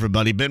remind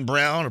everybody, Ben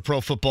Brown of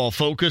Pro Football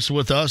Focus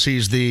with us.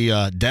 He's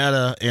the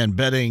data and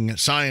betting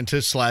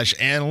scientist /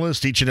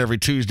 analyst. Each and every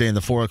Tuesday in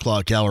the 4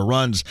 o'clock hour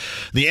runs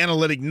the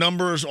analytic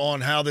numbers on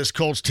how this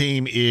Colts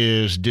team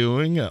is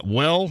doing.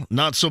 Well,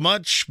 not so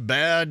much.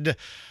 Bad.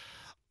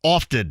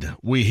 Often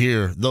we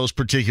hear those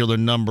particular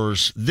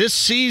numbers. This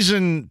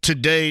season to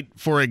date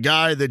for a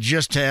guy that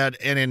just had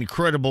an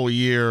incredible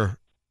year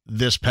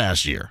this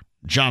past year.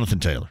 Jonathan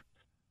Taylor.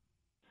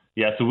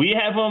 Yeah, so we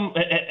have him,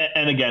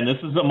 and again, this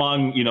is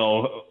among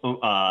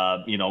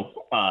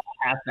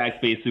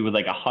halfbacks basically with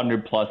like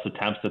 100+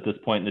 attempts at this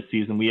point in the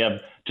season. We have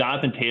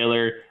Jonathan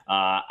Taylor,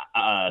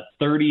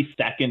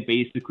 32nd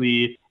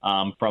basically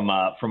from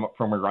a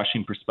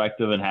rushing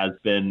perspective, and has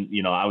been,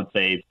 I would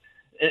say,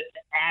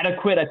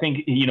 adequate. I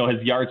think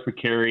his yards per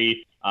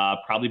carry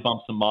probably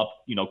bumps him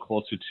up,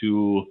 closer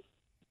to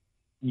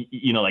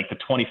like the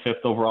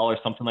 25th overall or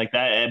something like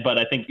that. But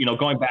I think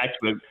going back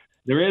to it,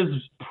 there is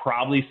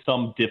probably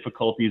some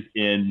difficulties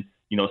in,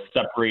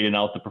 separating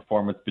out the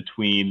performance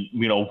between,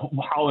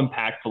 how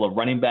impactful a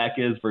running back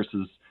is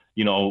versus,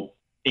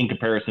 in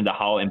comparison to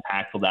how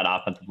impactful that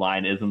offensive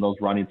line is in those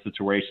running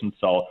situations.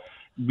 So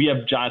we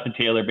have Jonathan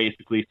Taylor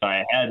basically. So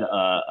I had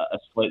a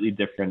slightly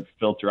different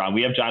filter on.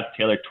 We have Jonathan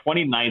Taylor,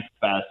 29th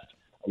best,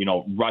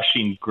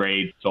 rushing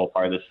grade so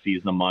far this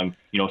season among,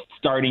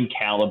 starting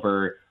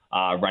caliber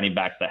running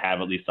backs that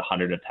have at least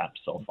 100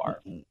 attempts so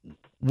far.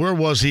 Where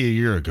was he a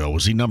year ago?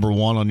 Was he number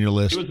one on your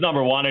list? He was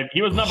number one.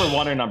 He was number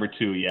one or number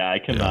two. Yeah, I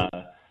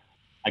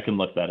can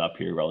look that up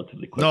here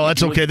relatively quickly. No,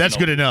 that's okay. That's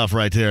good enough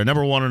right there.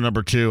 Number one or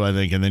number two, I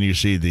think, and then you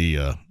see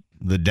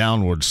the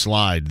downward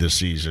slide this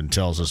season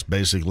tells us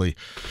basically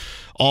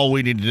all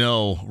we need to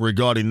know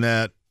regarding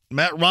that.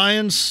 Matt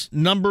Ryan's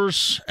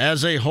numbers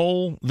as a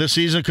whole this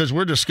season, because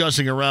we're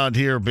discussing around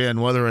here,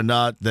 Ben, whether or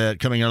not that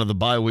coming out of the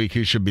bye week,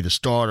 he should be the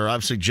starter.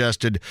 I've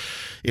suggested,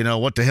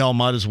 what the hell,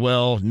 might as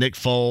well. Nick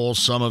Foles,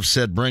 some have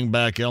said bring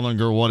back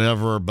Ellinger,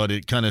 whatever, but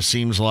it kind of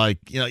seems like,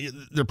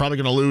 they're probably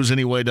going to lose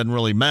anyway. It doesn't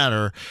really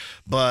matter.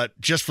 But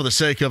just for the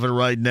sake of it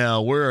right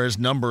now, where are his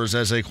numbers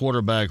as a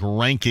quarterback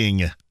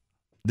ranking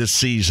this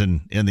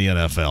season in the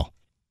NFL?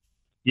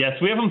 Yes,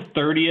 we have him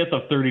 30th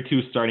of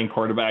 32 starting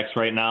quarterbacks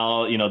right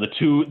now. The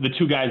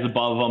two guys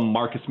above him,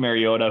 Marcus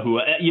Mariota, who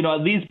at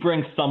least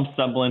brings some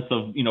semblance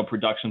of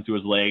production to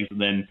his legs, and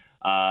then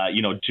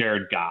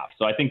Jared Goff.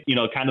 So I think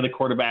kind of the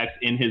quarterbacks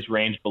in his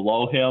range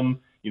below him,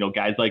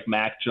 guys like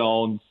Mac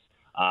Jones,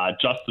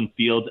 Justin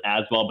Fields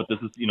as well. But this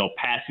is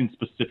passing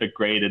specific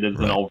grade. It is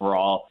an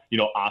overall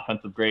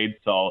offensive grade.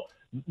 So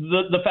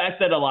the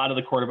fact that a lot of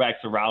the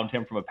quarterbacks around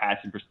him from a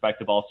passing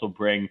perspective also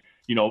bring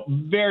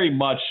very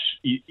much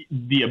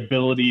the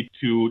ability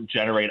to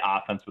generate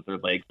offense with their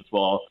legs as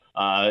well.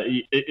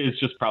 It's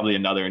just probably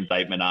another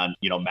indictment on,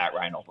 Matt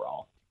Ryan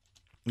overall.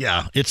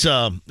 Yeah, it's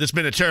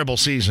been a terrible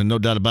season, no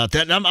doubt about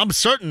that. And I'm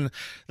certain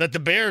that the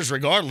Bears,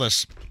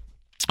 regardless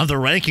of the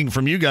ranking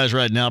from you guys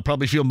right now,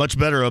 probably feel much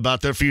better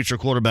about their future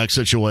quarterback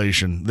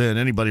situation than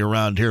anybody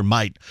around here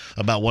might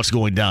about what's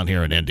going down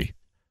here in Indy.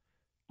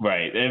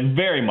 Right, and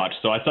very much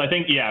so. So I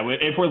think,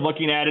 if we're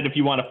looking at it, if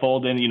you want to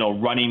fold in,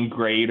 running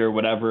grade or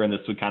whatever, and this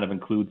would kind of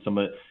include some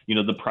of,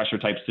 the pressure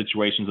type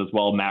situations as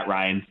well. Matt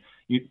Ryan's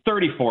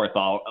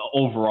 34th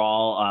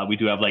overall. We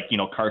do have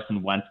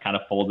Carson Wentz kind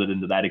of folded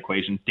into that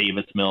equation,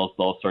 Davis Mills,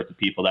 those sorts of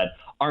people that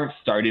aren't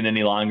starting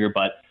any longer,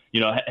 but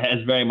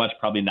has very much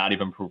probably not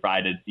even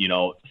provided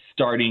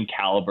starting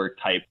caliber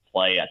type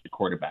play at the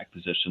quarterback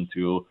position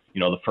through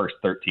the first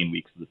 13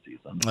 weeks of the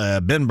season.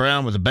 Ben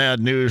Brown with the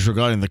bad news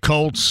regarding the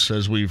Colts,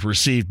 as we've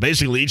received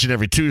basically each and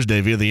every Tuesday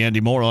via the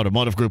Andy Moore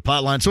Automotive Group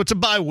hotline. So it's a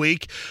bye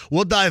week.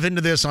 We'll dive into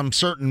this, I'm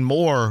certain,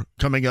 more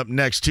coming up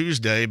next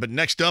Tuesday. But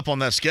next up on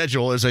that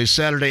schedule is a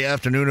Saturday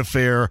afternoon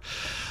affair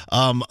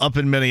up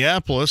in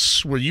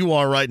Minneapolis, where you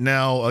are right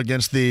now,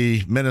 against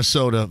the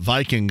Minnesota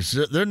Vikings.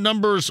 Their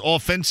numbers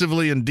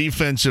offensively and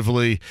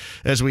defensively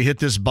as we hit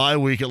this bye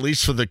week, at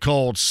least for the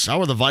Colts.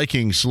 How are the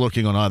Vikings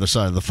looking on either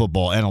side of the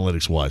football,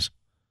 analytics-wise?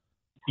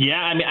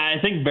 Yeah, I mean,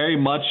 I think very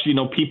much,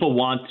 people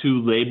want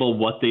to label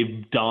what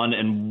they've done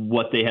and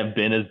what they have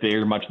been as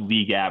very much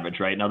league average,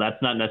 right? Now,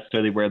 that's not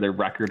necessarily where their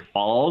record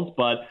falls,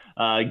 but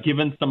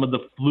given some of the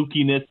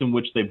flukiness in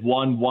which they've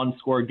won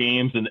one-score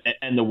games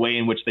and the way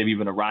in which they've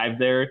even arrived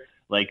there,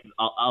 like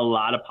a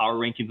lot of power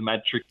rankings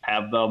metrics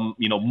have them,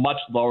 much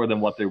lower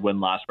than what their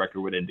win-loss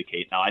record would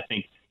indicate. Now, I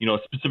think,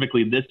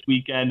 specifically this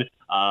weekend,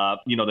 they're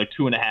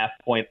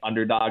 2.5-point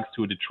underdogs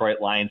to a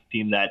Detroit Lions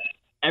team that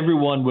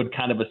everyone would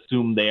kind of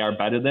assume they are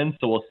better than.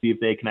 So we'll see if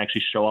they can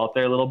actually show out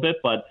there a little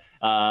bit. But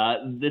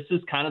this is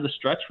kind of the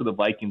stretch for the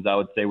Vikings, I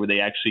would say, where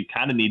they actually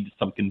kind of need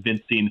some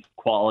convincing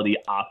quality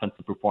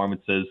offensive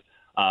performances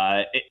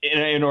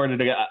in order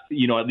to,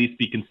 at least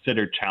be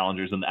considered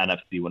challengers in the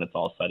NFC when it's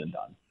all said and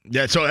done.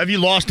 Yeah. So have you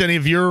lost any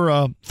of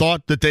your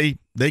thought that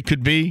they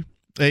could be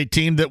a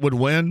team that would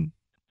win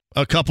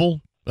a couple,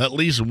 at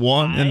least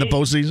one in the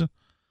postseason?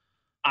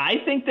 I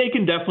think they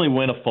can definitely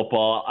win a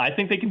football. I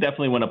think they can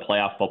definitely win a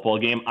playoff football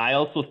game. I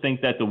also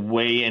think that the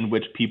way in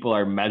which people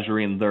are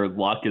measuring their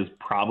luck is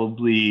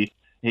probably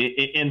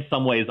in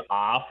some ways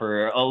off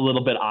or a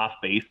little bit off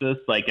basis.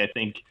 Like, I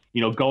think,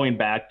 going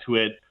back to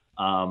it,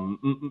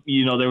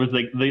 there was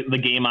like the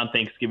game on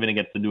Thanksgiving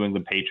against the New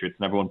England Patriots,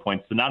 and everyone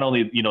points to not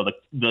only,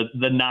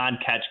 the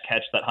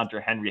non-catch that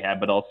Hunter Henry had,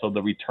 but also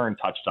the return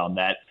touchdown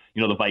that,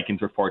 the Vikings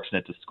were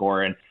fortunate to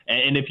score. And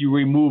if you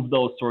remove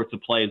those sorts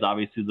of plays,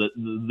 obviously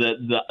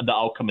the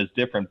outcome is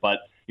different. But,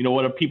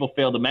 what people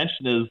fail to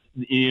mention is,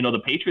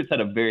 the Patriots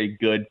had a very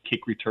good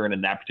kick return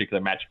in that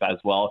particular matchup as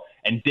well,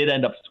 and did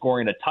end up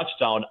scoring a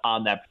touchdown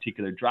on that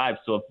particular drive.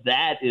 So if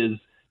that is,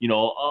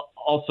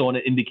 also an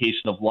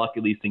indication of luck,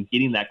 at least in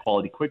getting that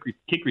quality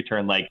kick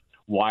return, like,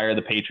 why are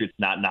the Patriots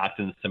not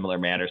knocked in a similar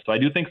manner? So I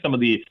do think some of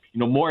the,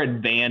 more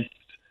advanced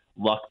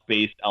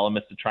luck-based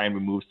elements to try and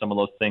remove some of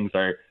those things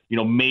are,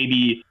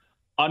 maybe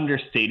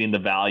understating the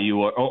value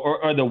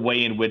or the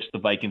way in which the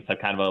Vikings have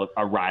kind of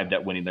arrived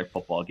at winning their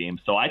football games.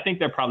 So I think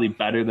they're probably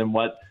better than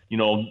what,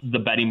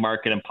 the betting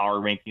market and power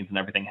rankings and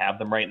everything have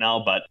them right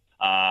now. But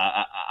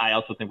I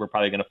also think we're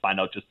probably going to find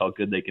out just how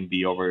good they can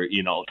be over,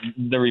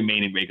 the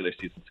remaining regular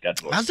season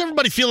schedule. How's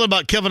everybody feeling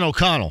about Kevin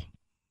O'Connell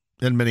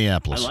in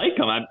Minneapolis? I like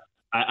him.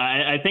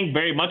 I think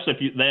very much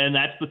then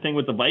that's the thing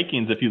with the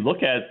Vikings. If you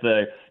look at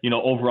the,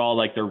 overall,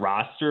 like, their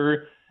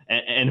roster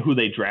and who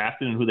they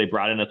drafted and who they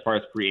brought in as far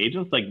as free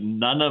agents, like,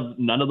 none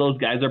of those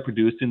guys are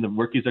producing. The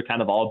rookies are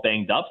kind of all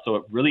banged up. So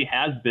it really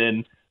has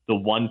been the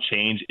one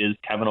change is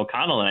Kevin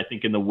O'Connell. And I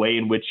think in the way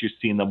in which you're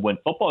seeing them win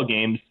football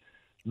games,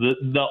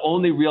 the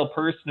only real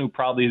person who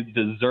probably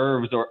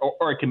deserves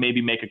or can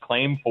maybe make a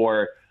claim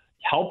for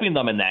helping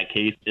them in that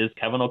case is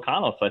Kevin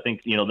O'Connell. So I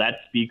think, that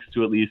speaks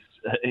to at least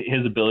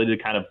his ability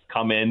to kind of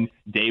come in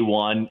day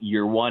one,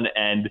 year one,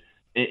 and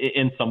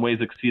in some ways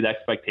exceed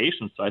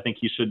expectations. So I think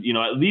he should,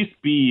 at least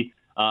be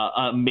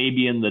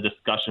maybe in the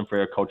discussion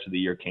for a Coach of the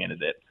Year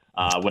candidate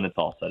when it's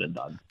all said and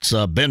done. It's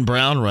Ben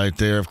Brown right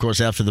there, of course,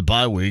 after the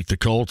bye week, the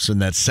Colts in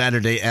that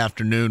Saturday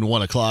afternoon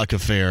 1:00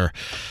 affair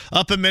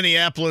up in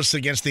Minneapolis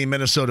against the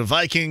Minnesota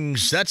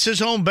Vikings. That's his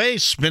home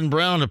base. Ben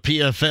Brown of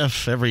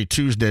PFF every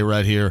Tuesday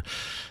right here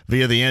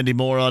via the Andy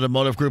Moore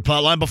Automotive Group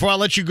hotline. Before I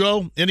let you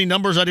go, any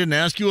numbers I didn't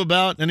ask you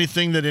about,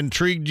 anything that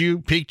intrigued you,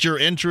 piqued your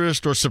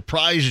interest, or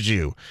surprised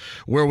you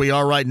where we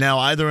are right now,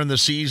 either in the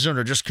season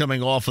or just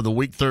coming off of the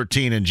Week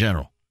 13 in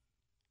general?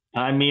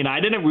 I mean, I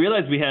didn't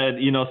realize we had,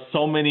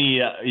 so many,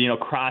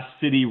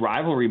 cross-city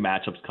rivalry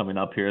matchups coming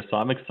up here. So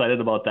I'm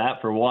excited about that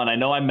for one. I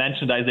know I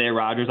mentioned Isaiah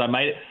Rodgers.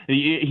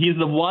 He's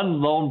the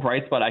one lone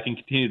bright spot I can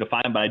continue to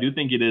find, but I do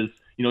think it is,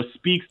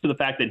 speaks to the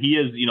fact that he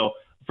is,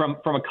 from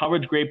a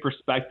coverage grade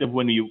perspective,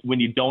 when you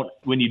don't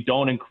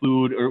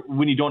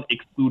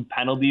exclude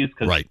penalties,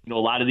 because right. A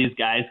lot of these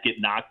guys get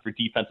knocked for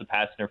defensive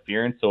pass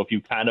interference. So if you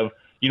kind of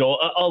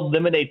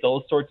eliminate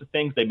those sorts of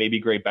things, they may be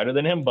great better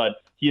than him, but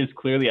he is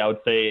clearly, I would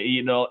say,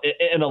 in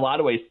a lot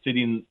of ways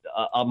sitting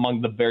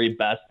among the very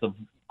best of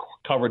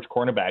coverage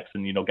cornerbacks,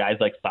 and, guys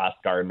like Sauce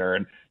Gardner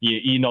and,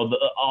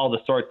 all the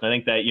sorts. And I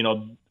think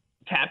that,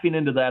 tapping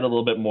into that a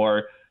little bit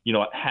more,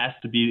 it has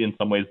to be in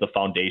some ways the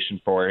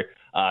foundation for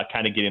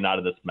kind of getting out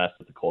of this mess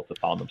that the Colts have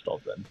found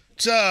themselves in.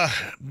 It's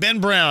Ben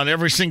Brown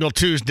every single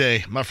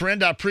Tuesday. My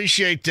friend, I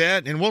appreciate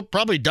that. And we'll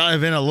probably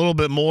dive in a little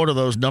bit more to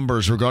those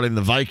numbers regarding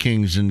the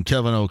Vikings and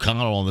Kevin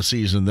O'Connell on the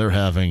season they're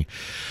having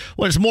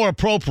when it's more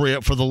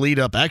appropriate for the lead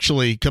up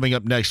actually coming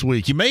up next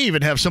week. You may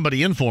even have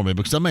somebody in for me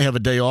because I may have a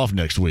day off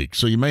next week.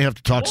 So you may have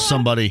to talk to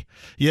somebody.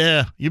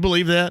 Yeah, you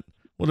believe that?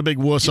 What a big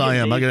wuss I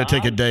am. I got to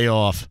take a day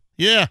off.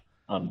 Yeah.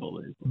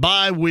 Unbelievable.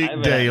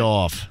 Bye-week day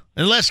off.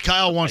 Unless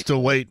Kyle wants to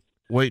wait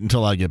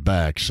until I get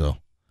back. So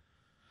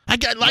I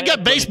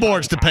got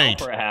baseboards to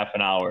paint for a half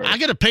an hour. I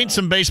got to paint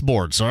some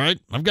baseboards. All right,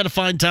 I've got to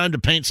find time to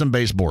paint some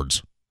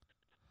baseboards.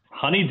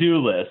 Honey-do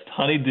list.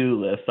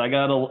 I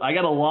got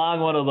a long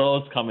one of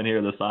those coming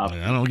here this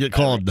afternoon. I don't get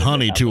called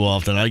honey too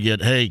often. I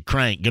get, hey,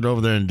 Crank, get over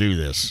there and do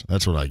this.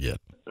 That's what I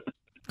get.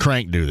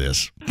 Crank, do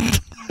this.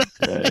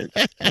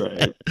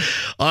 Right.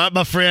 All right,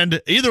 my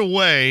friend. Either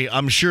way,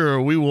 I'm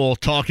sure we will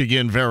talk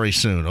again very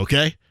soon,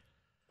 okay?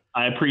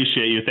 I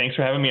appreciate you. Thanks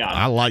for having me on.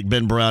 I like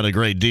Ben Brown a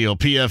great deal.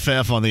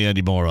 PFF on the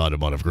Andy Moore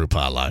Automotive Group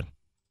hotline.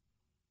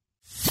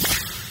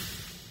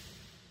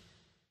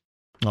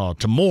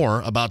 To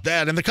more about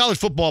that and the college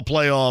football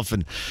playoff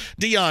and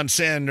Deion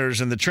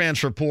Sanders and the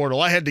transfer portal,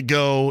 I had to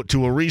go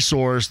to a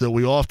resource that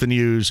we often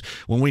use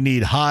when we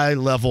need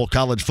high-level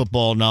college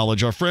football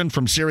knowledge. Our friend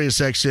from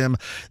SiriusXM,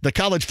 the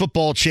College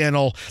Football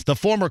Channel, the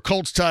former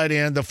Colts tight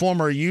end, the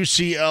former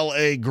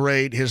UCLA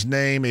great. His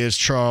name is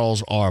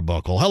Charles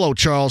Arbuckle. Hello,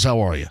 Charles.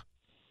 How are you?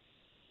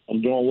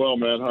 I'm doing well,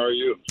 man. How are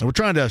you? We're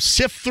trying to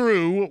sift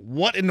through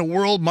what in the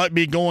world might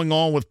be going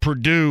on with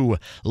Purdue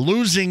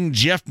losing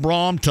Jeff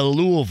Brom to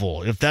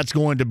Louisville, if that's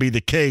going to be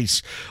the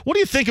case. What do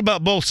you think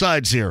about both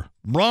sides here?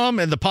 Brom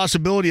and the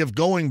possibility of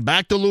going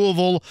back to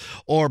Louisville,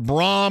 or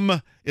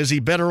Brom, is he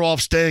better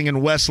off staying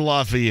in West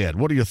Lafayette?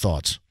 What are your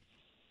thoughts?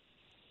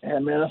 Yeah,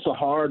 man, that's a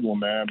hard one,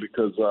 man,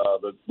 because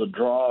the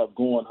draw of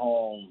going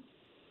home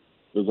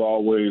is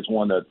always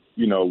one that,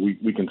 you know,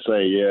 we can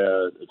say,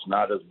 yeah, it's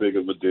not as big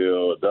of a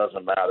deal. It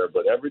doesn't matter.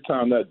 But every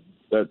time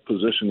that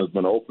position has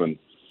been open,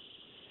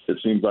 it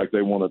seems like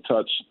they want to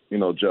touch, you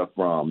know, Jeff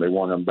Brom. They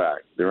want him back.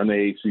 They're in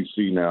the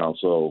ACC now.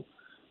 So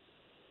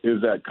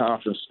is that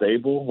conference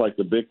stable like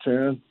the Big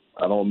Ten?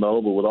 I don't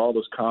know. But with all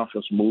this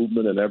conference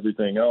movement and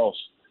everything else,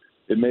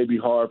 it may be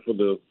hard for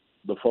the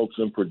folks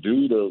in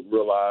Purdue to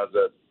realize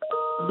that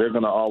they're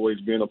going to always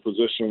be in a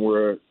position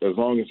where, as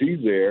long as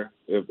he's there,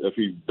 if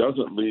he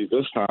doesn't leave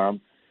this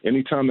time,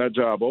 anytime that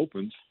job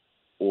opens,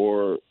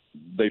 or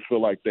they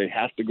feel like they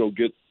have to go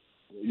get,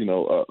 you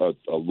know,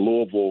 a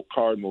Louisville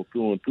Cardinal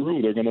through and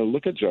through, they're going to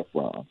look at Jeff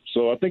Brom.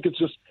 So I think it's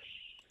just,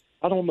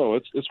 I don't know.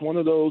 It's one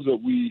of those that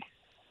we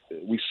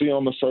see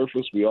on the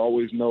surface. We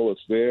always know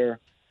it's there.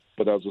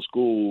 But as a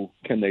school,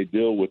 can they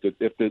deal with it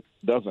if it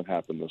doesn't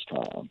happen this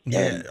time?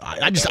 Yeah,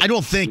 I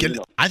don't think, and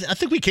I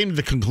think we came to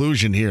the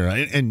conclusion here,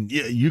 and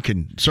you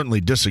can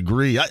certainly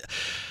disagree.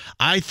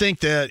 I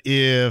think that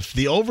if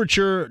the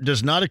overture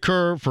does not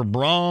occur for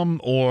Brom,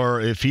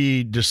 or if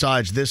he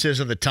decides this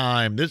isn't the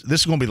time, this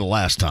is going to be the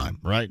last time,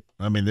 right?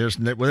 I mean,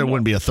 there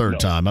wouldn't be a third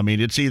time. I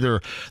mean, it's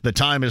either the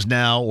time is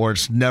now or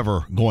it's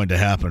never going to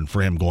happen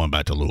for him going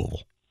back to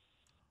Louisville.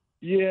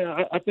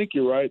 Yeah, I think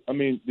you're right. I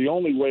mean, the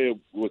only way it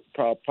would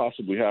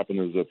possibly happen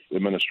is if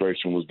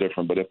administration was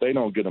different. But if they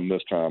don't get him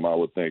this time, I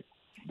would think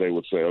they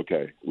would say,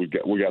 okay, we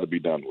got to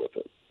be done with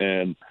it.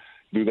 And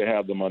do they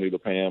have the money to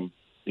pay him,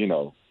 you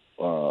know,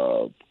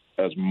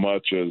 as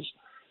much as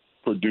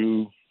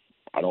Purdue?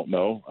 I don't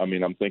know. I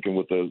mean, I'm thinking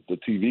with the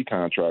TV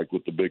contract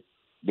with the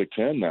Big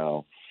Ten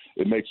now,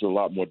 it makes it a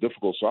lot more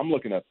difficult. So I'm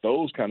looking at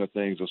those kind of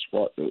things as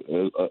far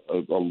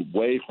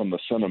away from the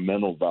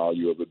sentimental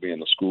value of it being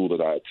a school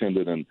that I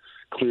attended and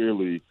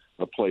clearly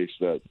a place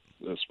that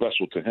is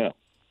special to him.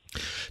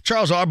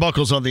 Charles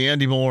Arbuckle's on the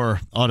Andy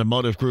Moore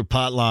Automotive Group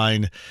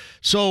hotline.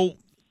 So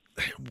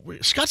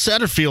Scott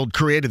Satterfield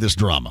created this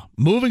drama,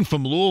 moving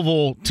from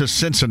Louisville to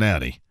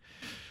Cincinnati.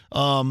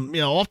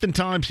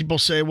 Oftentimes people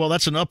say, well,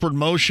 that's an upward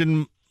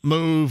motion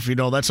move,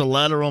 that's a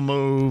lateral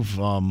move,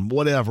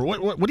 whatever.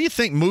 What do you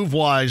think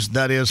move-wise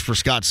that is for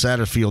Scott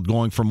Satterfield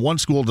going from one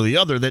school to the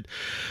other, that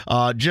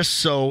just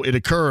so it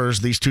occurs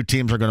these two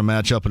teams are going to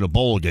match up in a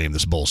bowl game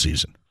this bowl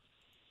season?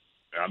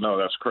 I know,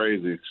 that's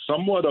crazy.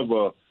 Somewhat of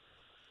a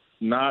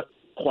not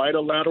quite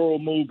a lateral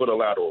move, but a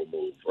lateral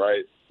move,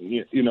 right?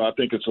 I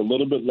think it's a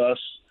little bit less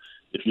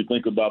if you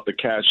think about the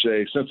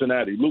cachet.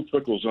 Cincinnati, Luke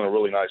Fickell's done a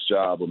really nice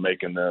job of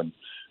making them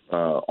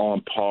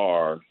on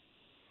par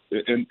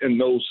in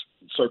those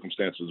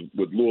circumstances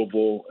with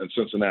Louisville and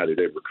Cincinnati.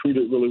 They've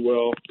recruited really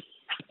well.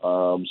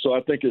 So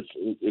I think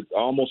it's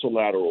almost a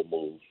lateral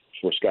move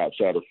for Scott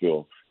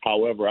Satterfield.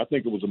 However, I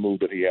think it was a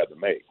move that he had to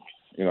make.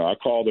 I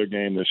called their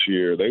game this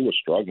year. They were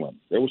struggling.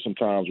 There were some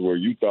times where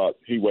you thought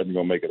he wasn't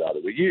going to make it out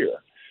of the year.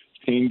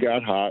 His team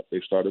got hot.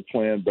 They started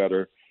playing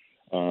better.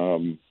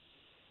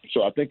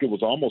 So I think it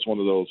was almost one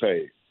of those,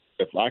 hey,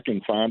 if I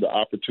can find the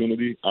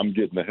opportunity, I'm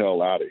getting the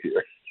hell out of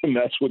here. And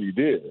that's what he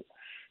did.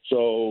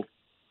 So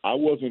I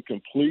wasn't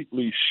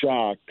completely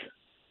shocked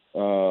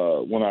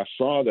when I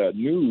saw that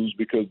news,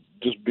 because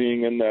just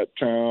being in that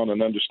town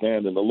and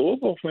understanding the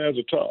Louisville fans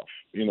are tough.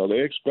 They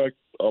expect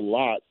a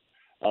lot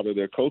out of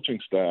their coaching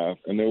staff,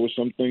 and there were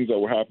some things that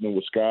were happening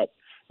with Scott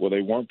where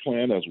they weren't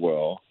playing as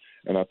well.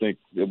 And I think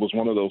it was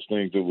one of those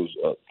things that was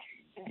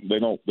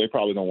they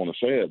probably don't want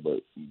to say it,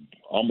 but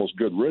almost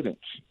good riddance.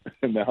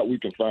 And now we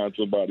can find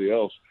somebody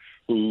else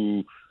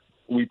who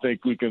we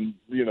think we can,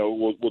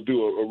 will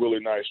do a really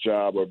nice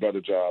job or a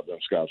better job than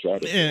Scott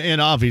Satterfield. And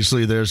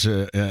obviously there's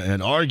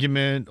an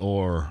argument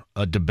or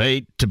a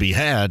debate to be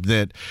had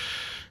that,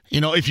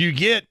 if you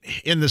get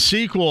in the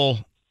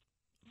sequel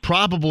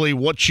probably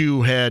what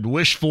you had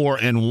wished for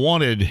and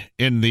wanted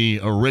in the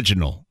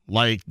original,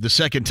 like the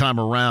second time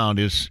around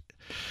is,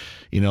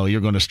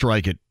 you're going to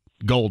strike it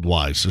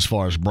gold-wise as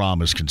far as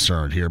Brom is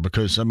concerned here?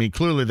 Because, I mean,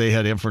 clearly they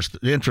had interest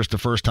the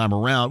first time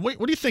around. What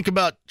do you think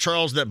about,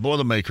 Charles, that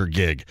Boilermaker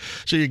gig?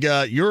 So you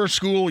got your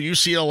school,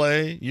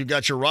 UCLA, you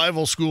got your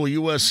rival school,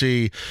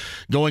 USC,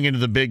 going into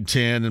the Big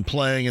Ten and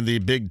playing in the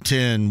Big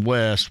Ten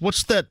West.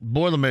 What's that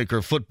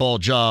Boilermaker football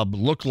job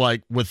look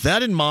like with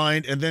that in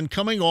mind, and then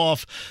coming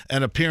off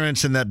an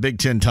appearance in that Big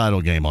Ten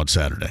title game on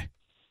Saturday?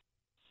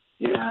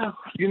 Yeah,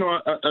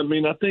 I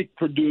mean, I think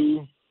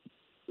Purdue,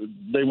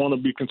 they want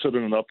to be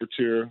considered an upper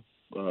tier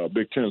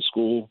Big Ten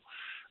school.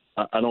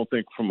 I don't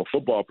think from a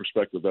football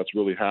perspective that's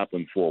really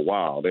happened for a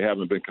while. They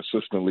haven't been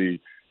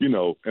consistently, in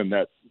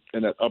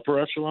that upper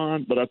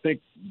echelon. But I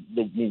think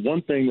the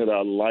one thing that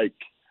I like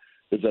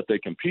is that they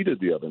competed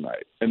the other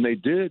night, and they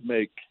did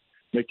make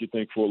you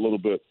think for a little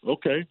bit.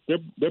 Okay,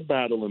 they're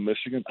battling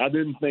Michigan. I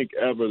didn't think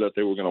ever that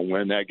they were going to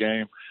win that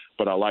game,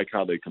 but I like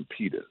how they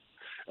competed.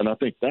 And I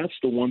think that's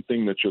the one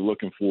thing that you're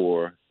looking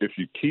for if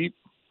you keep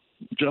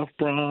Jeff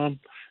Brom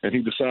and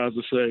he decides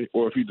to stay,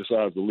 or if he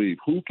decides to leave.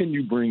 Who can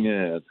you bring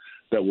in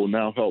that will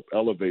now help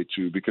elevate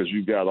you, because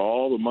you got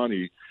all the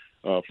money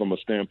from a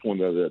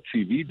standpoint of that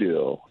TV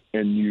deal,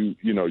 and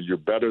you're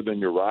better than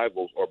your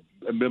rivals, or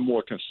a bit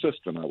more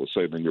consistent, I would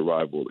say, than your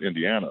rival,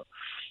 Indiana.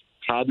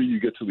 How do you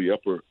get to the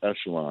upper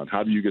echelon?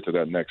 How do you get to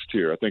that next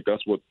tier? I think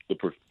that's what the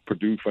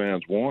Purdue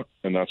fans want,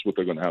 and that's what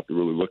they're going to have to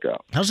really look at.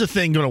 How's the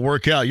thing going to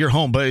work out? Your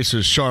home base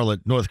is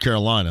Charlotte, North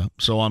Carolina,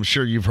 so I'm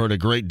sure you've heard a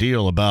great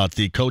deal about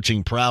the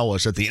coaching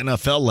prowess at the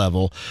NFL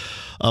level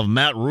of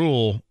Matt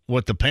Rule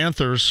with the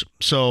Panthers.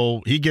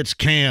 So he gets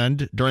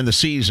canned during the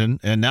season,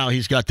 and now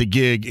he's got the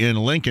gig in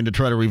Lincoln to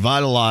try to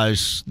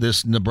revitalize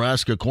this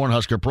Nebraska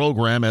Cornhusker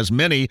program, as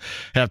many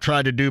have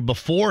tried to do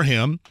before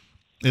him.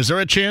 Is there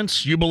a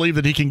chance you believe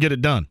that he can get it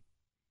done?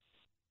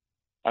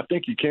 I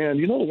think he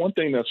can. The one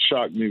thing that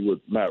shocked me with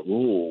Matt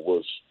Rule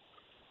was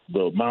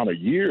the amount of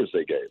years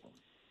they gave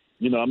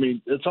him. I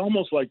mean, it's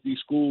almost like these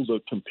schools are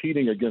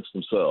competing against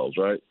themselves,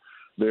 right?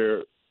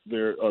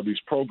 These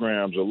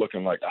programs are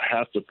looking like, I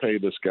have to pay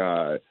this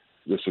guy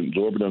this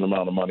exorbitant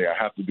amount of money.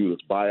 I have to do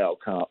this buyout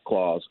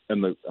clause.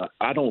 And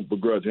I don't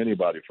begrudge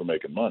anybody for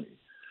making money,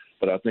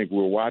 but I think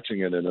we're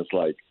watching it and it's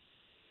like,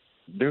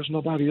 there's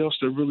nobody else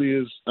that really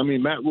is. I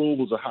mean, Matt Rule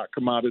was a hot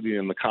commodity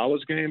in the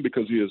college game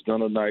because he has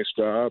done a nice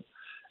job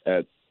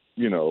at,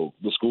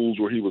 the schools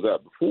where he was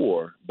at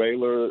before.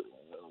 Baylor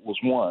was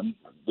one,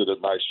 did a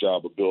nice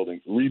job of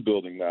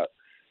rebuilding that,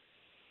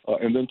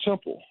 and then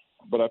Temple.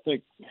 But I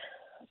think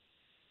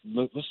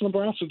this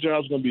Nebraska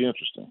job is going to be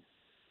interesting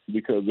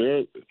because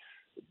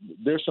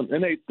there's some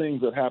innate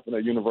things that happen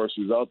at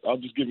universities. I'll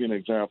just give you an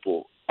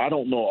example. I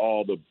don't know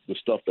all the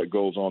stuff that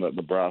goes on at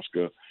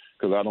Nebraska,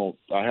 because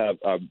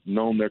I've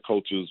known their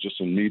coaches just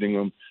in meeting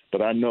them,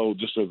 but I know,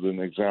 just as an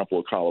example,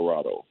 of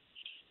Colorado.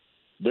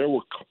 There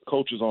were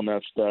coaches on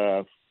that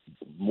staff,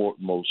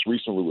 most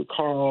recently with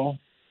Carl,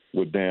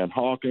 with Dan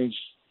Hawkins,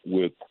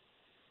 with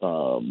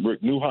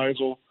Rick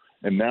Neuheisel,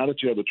 and now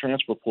that you have the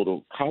transfer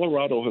portal,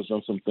 Colorado has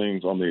done some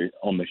things on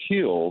the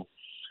Hill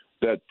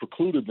that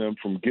precluded them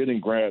from getting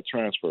grad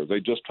transfers.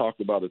 They just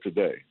talked about it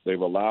today. They've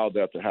allowed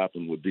that to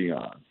happen with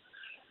Deion.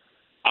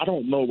 I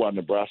don't know why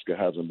Nebraska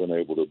hasn't been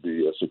able to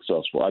be as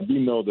successful. I do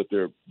know that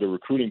the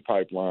recruiting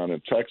pipeline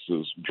in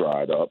Texas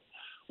dried up,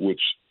 which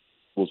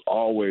was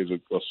always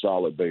a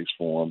solid base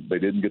for them. They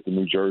didn't get the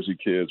New Jersey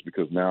kids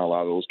because now a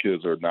lot of those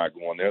kids are not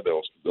going there.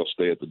 They'll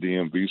stay at the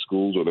DMV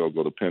schools or they'll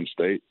go to Penn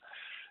State.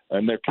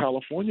 And their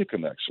California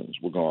connections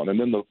were gone. And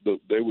then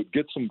they would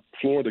get some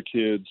Florida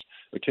kids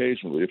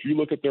occasionally. If you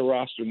look at their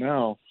roster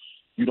now,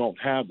 you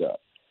don't have that.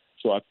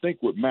 So I think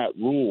with Matt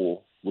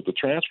Rule, with the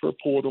transfer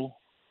portal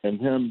and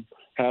him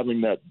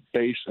having that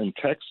base in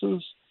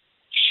Texas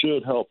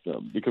should help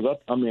them, because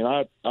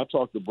I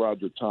talked to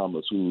Broderick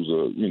Thomas, who's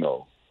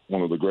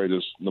one of the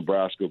greatest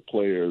Nebraska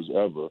players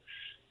ever,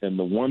 and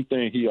the one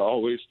thing he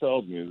always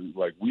tells me is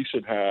like we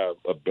should have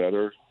a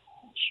better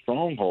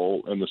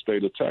stronghold in the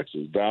state of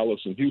Texas, Dallas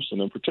and Houston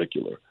in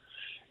particular,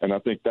 and I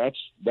think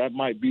that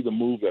might be the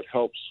move that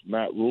helps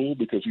Matt Rule,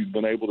 because he's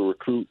been able to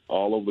recruit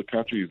all over the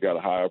country. He's got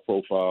a higher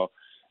profile,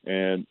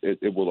 and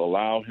it will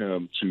allow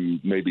him to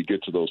maybe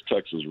get to those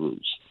Texas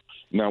roots.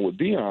 Now, with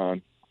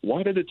Deion,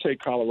 why did it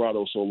take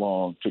Colorado so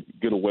long to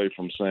get away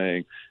from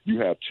saying you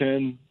have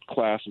 10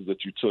 classes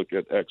that you took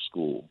at X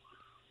school?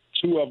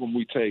 2 of them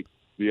we take,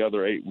 the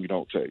other 8 we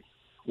don't take.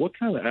 What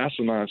kind of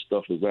asinine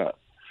stuff is that?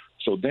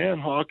 So Dan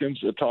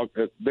Hawkins,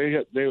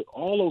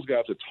 all those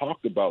guys had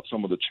talked about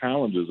some of the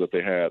challenges that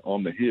they had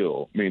on the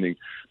Hill, meaning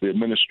the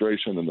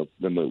administration and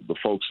the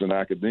folks in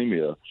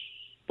academia.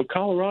 But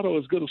Colorado,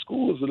 as good a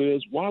school as it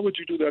is, why would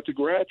you do that to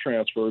grad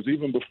transfers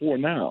even before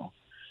now?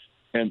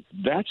 And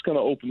that's going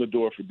to open the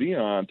door for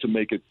Deion to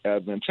make it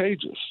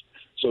advantageous.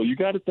 So you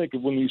got to think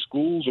of when these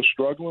schools are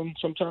struggling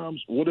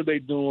sometimes, what are they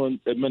doing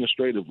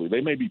administratively? They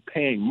may be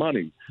paying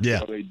money. Yeah.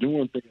 But are they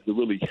doing things to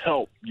really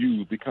help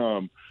you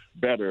become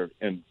better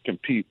and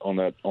compete on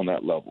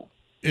that level?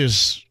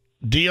 Is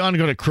Deion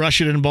going to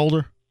crush it in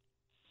Boulder?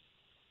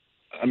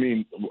 I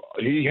mean,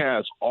 he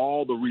has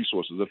all the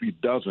resources. If he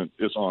doesn't,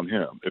 it's on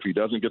him. If he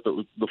doesn't get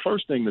the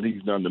first thing that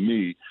he's done to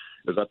me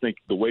is I think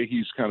the way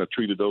he's kind of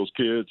treated those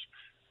kids,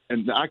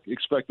 and I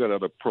expect that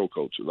out of pro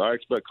coaches. I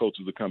expect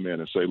coaches to come in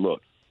and say,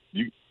 look,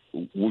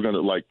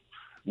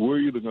 we're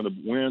either going to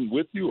win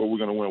with you or we're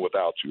going to win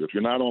without you. If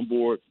you're not on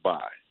board, bye.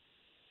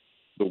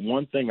 The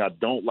one thing I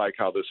don't like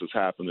how this has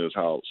happened is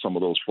how some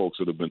of those folks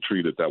that have been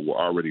treated that were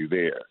already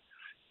there.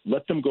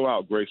 Let them go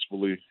out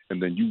gracefully,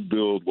 and then you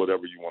build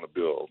whatever you want to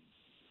build.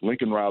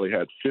 Lincoln Riley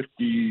had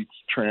 50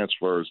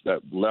 transfers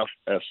that left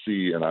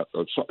SC, and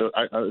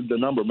the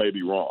number may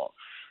be wrong.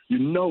 You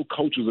know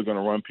coaches are going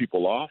to run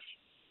people off,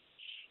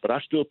 but I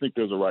still think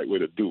there's a right way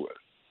to do it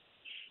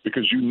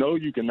because you know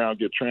you can now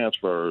get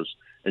transfers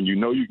and you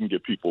know you can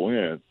get people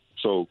in.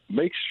 So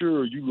make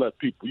sure you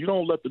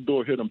don't let the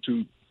door hit them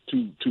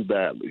too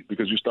badly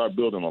because you start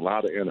building a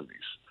lot of enemies.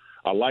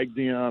 I like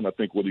Deion. I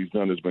think what he's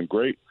done has been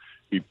great.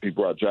 He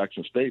brought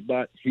Jackson State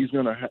back.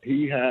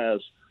 He has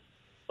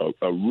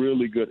a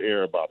really good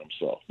air about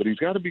himself. But he's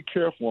got to be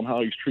careful on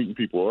how he's treating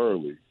people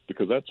early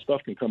because that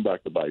stuff can come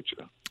back to bite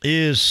you.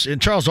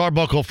 And Charles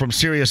Arbuckle from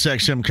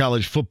SiriusXM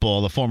College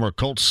Football, the former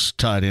Colts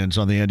tight ends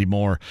on the Andy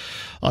Moore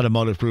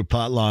Automotive Group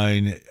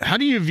hotline. How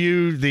do you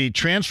view the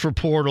transfer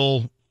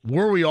portal,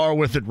 where we are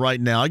with it right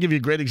now? I'll give you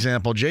a great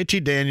example.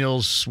 JT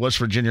Daniels, West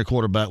Virginia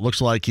quarterback,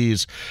 looks like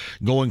he's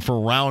going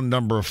for round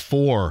number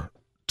 4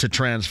 to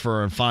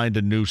transfer and find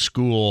a new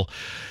school.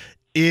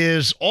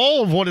 Is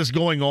all of what is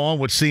going on,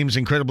 which seems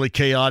incredibly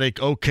chaotic,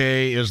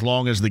 okay as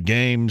long as the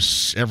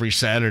games every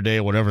Saturday,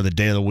 whatever the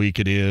day of the week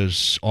it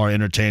is, are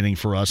entertaining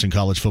for us in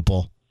college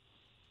football?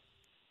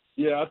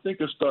 Yeah, I think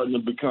it's starting to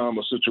become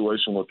a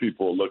situation where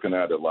people are looking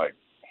at it like,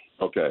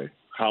 okay,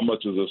 how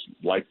much is this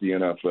like the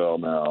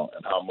NFL now,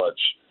 and how much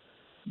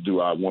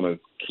do I want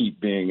to keep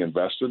being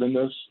invested in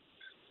this?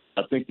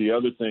 I think the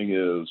other thing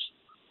is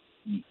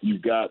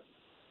you've got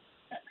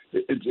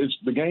it's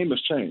the game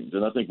has changed,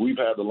 and I think we've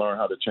had to learn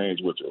how to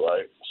change with it,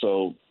 right?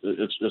 So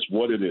it's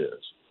what it is.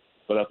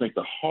 But I think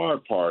the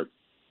hard part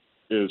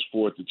is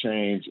for it to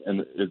change,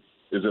 and is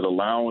it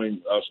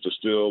allowing us to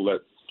still let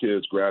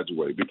kids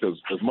graduate?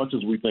 Because as much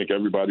as we think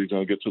everybody's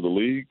going to get to the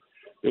league,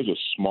 there's a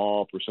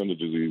small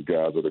percentage of these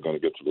guys that are going to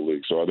get to the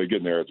league. So are they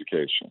getting their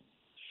education?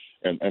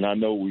 And I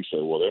know we say,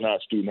 well, they're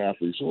not student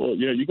athletes. Well,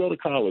 yeah, you go to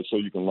college so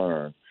you can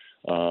learn.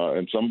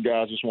 And some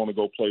guys just want to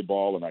go play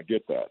ball, and I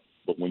get that.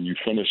 But when you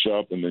finish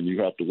up and then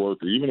you have to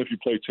work, or even if you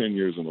play 10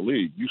 years in the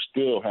league, you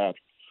still have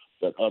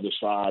that other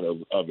side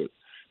of it.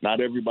 Not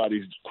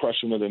everybody's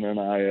crushing it in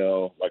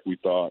NIL like we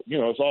thought. You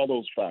know, it's all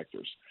those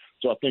factors.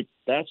 So I think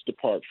that's the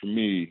part for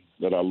me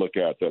that I look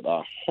at that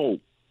I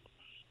hope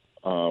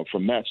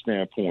from that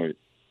standpoint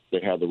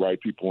they have the right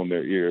people in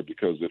their ear,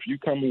 because if you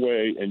come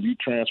away and you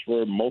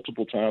transfer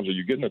multiple times or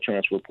you get in the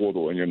transfer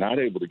portal and you're not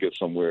able to get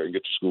somewhere and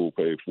get your school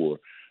paid for,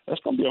 that's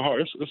going to be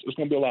it's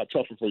going to be a lot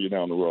tougher for you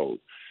down the road.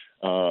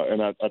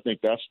 And I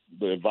think that's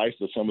the advice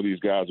that some of these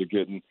guys are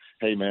getting.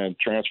 Hey, man,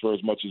 transfer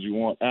as much as you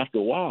want. After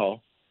a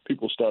while,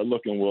 people start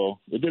looking,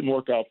 well, it didn't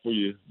work out for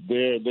you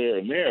there,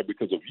 and there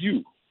because of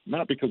you,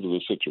 not because of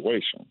the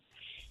situation.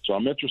 So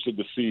I'm interested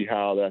to see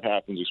how that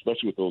happens,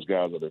 especially with those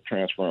guys that are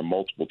transferring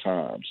multiple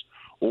times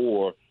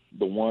or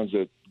the ones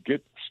that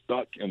get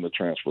stuck in the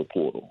transfer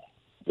portal.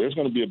 There's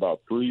going to be about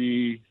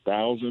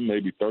 3,000,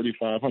 maybe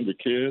 3,500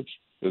 kids.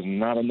 There's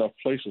not enough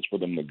places for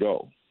them to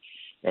go.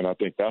 And I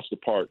think that's the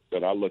part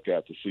that I look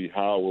at to see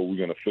how are we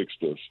going to fix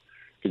this,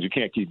 because you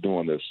can't keep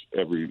doing this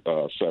every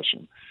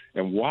session.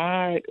 And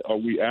why are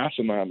we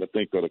asinine to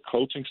think that a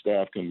coaching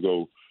staff can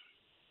go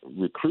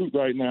recruit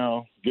right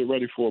now, get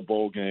ready for a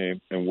bowl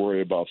game, and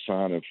worry about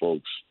signing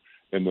folks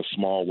in the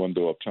small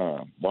window of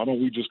time? Why don't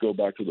we just go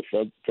back to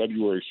the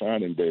February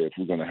signing day if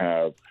we're going to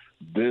have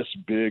this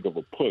big of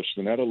a push?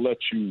 Then that'll let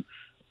you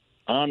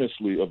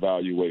honestly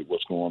evaluate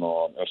what's going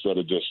on instead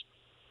of just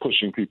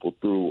pushing people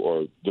through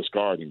or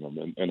discarding them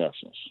in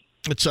essence.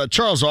 It's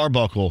Charles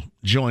Arbuckle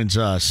joins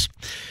us.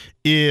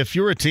 If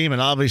you're a team,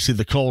 and obviously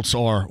the Colts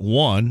are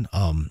one,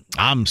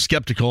 I'm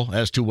skeptical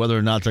as to whether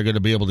or not they're going to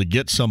be able to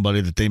get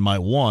somebody that they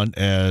might want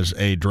as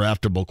a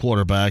draftable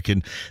quarterback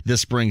in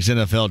this spring's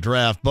NFL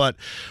draft. But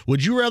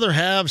would you rather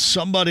have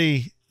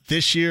somebody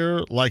this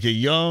year like a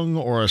Young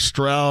or a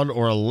Stroud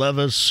or a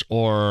Levis,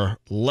 or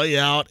lay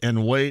out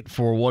and wait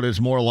for what is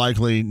more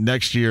likely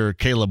next year,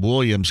 Caleb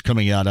Williams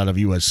coming out of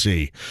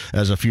USC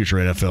as a future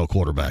NFL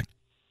quarterback?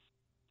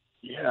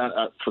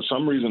 Yeah, for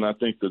some reason, I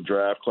think the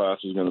draft class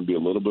is going to be a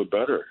little bit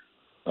better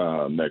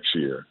next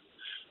year.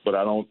 But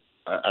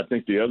I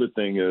think the other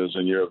thing is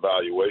in your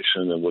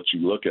evaluation and what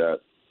you look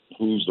at,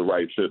 who's the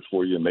right fit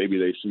for you. Maybe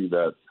they see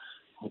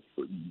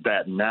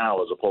that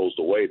now as opposed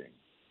to waiting.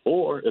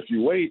 Or if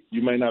you wait,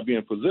 you may not be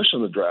in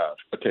position to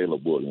draft a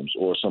Caleb Williams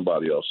or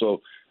somebody else.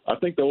 So I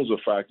think those are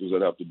factors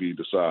that have to be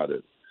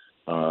decided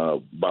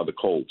by the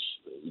Colts,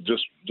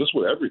 just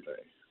with everything.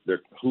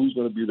 Who's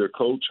going to be their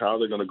coach, how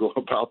they're going to go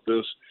about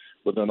this,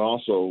 but then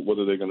also what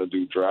are they going to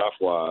do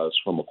draft-wise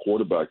from a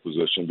quarterback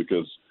position,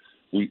 because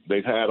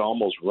they've had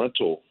almost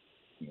rental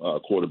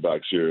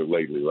quarterbacks here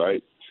lately,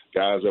 right?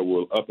 guys that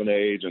were up in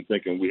age and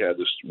thinking we had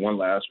this one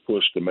last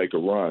push to make a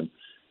run,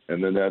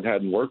 and then that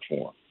hadn't worked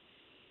for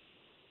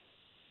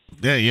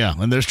them. Yeah,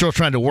 and they're still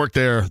trying to work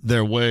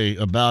their way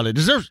about it.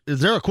 Is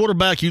there a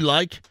quarterback you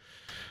like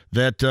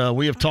that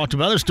we have talked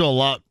about? There's still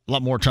a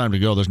lot more time to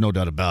go. There's no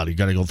doubt about it. You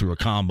got to go through a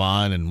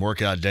combine and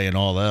workout day and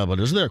all that. But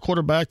is there a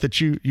quarterback that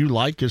you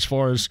like as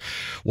far as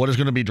what is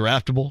going to be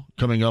draftable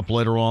coming up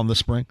later on this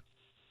spring?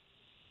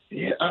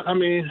 Yeah, I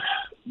mean,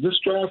 this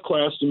draft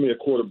class to me, a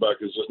quarterback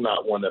is just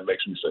not one that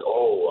makes me say,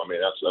 "Oh, I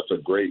mean, that's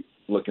a great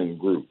looking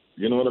group."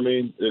 You know what I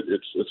mean?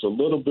 It's a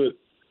little bit.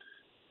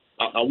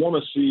 I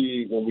want to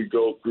see when we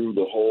go through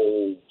the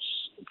whole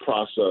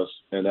process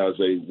and as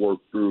they work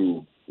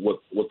through what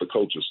the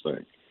coaches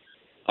think.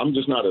 I'm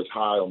just not as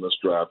high on this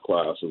draft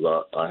class as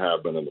I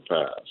have been in the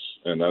past,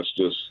 and that's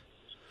just,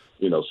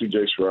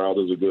 C.J. Stroud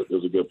is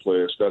a good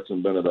player.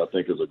 Stetson Bennett, I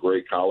think, is a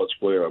great college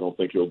player. I don't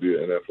think he'll be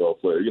an NFL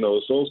player.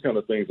 It's those kind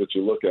of things that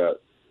you look at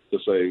to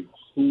say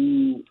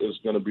who is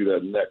going to be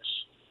that next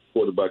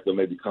quarterback that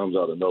maybe comes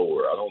out of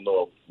nowhere. I don't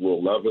know if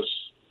Will Levis.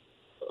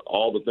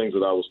 All the things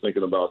that I was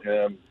thinking about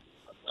him,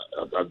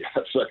 I've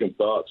got second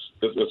thoughts.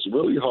 It's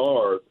really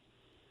hard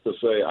to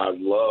say I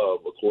love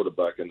a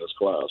quarterback in this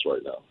class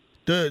right now.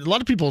 A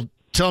lot of people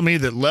tell me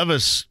that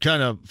Levis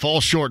kind of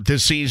falls short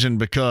this season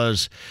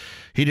because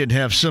he didn't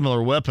have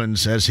similar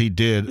weapons as he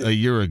did a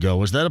year ago.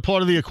 Was that a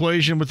part of the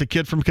equation with the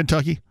kid from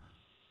Kentucky?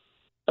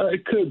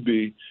 It could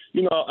be.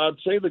 I'd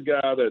say the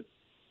guy that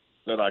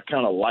I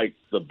kind of like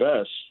the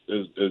best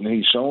is, and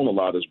he's shown a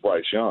lot, is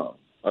Bryce Young.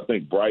 I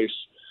think Bryce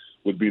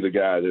would be the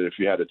guy that if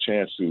you had a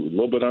chance to, a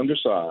little bit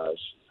undersized,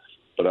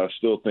 but I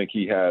still think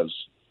he has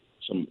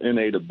some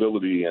innate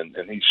ability, and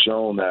he's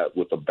shown that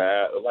with a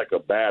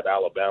bad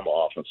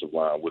Alabama offensive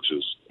line, which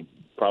is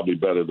probably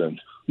better than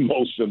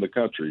most in the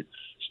country,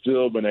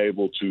 still been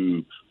able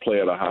to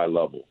play at a high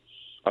level.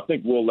 I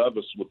think Will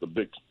Levis with the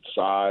big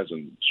size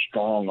and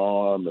strong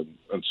arm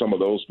and some of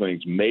those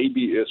things,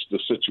 maybe it's the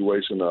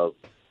situation of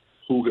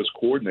who his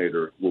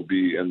coordinator will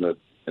be in the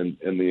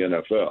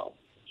NFL,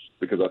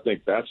 because I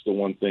think that's the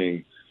one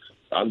thing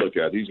I look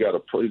at. He's got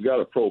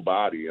a pro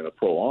body and a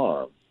pro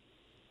arm,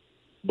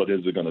 but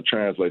is it going to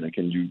translate, and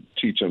can you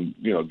teach him,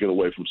 get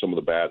away from some of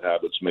the bad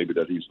habits maybe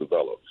that he's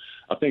developed?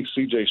 I think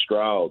C.J.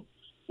 Stroud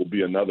will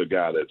be another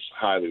guy that's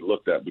highly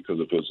looked at because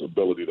of his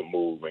ability to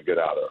move and get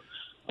out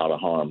of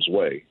harm's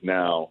way.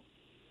 Now,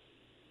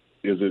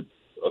 is it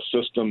a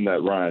system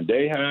that Ryan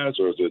Day has,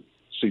 or is it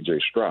C.J.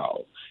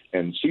 Stroud?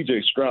 And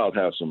C.J. Stroud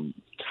has some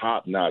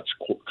top-notch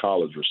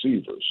college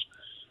receivers.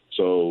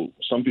 So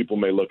some people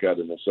may look at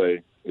it and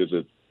say, is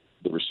it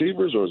the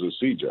receivers or is it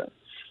C.J.?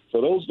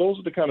 So those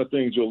are the kind of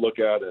things you'll look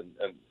at, and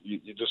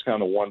you just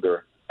kind of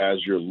wonder as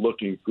you're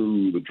looking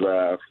through the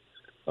draft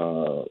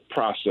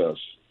process.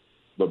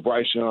 But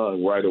Bryce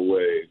Young, right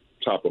away,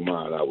 top of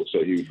mind, I would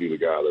say he would be the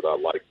guy that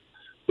I like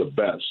the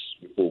best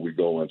before we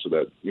go into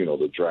that,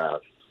 the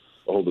draft,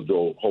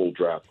 the whole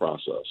draft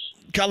process.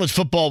 College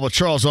football with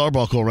Charles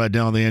Arbuckle right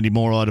now on the Andy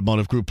Moore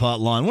Automotive Group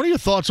hotline. What are your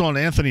thoughts on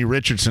Anthony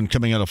Richardson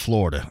coming out of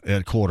Florida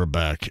at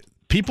quarterback?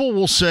 People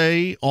will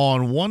say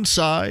on one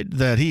side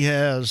that he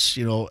has,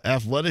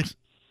 athletic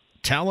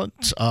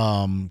talent,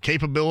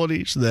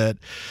 capabilities that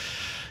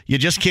you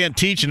just can't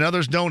teach and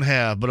others don't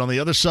have. But on the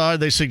other side,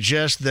 they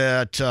suggest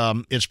that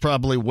it's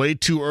probably way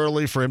too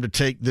early for him to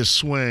take this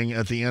swing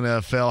at the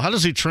NFL. How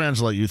does he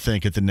translate, you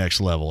think, at the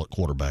next level at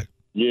quarterback?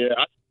 Yeah,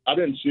 I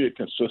didn't see it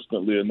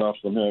consistently enough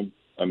from him.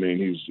 I mean,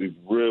 he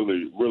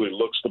really, really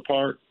looks the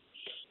part,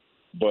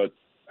 but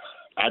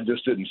I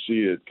just didn't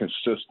see it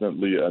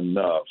consistently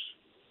enough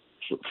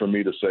for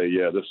me to say,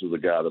 yeah, this is a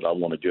guy that I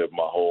want to give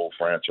my whole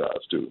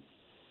franchise to.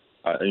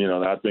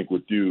 And I think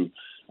with you,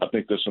 I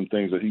think there's some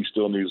things that he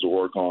still needs to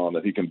work on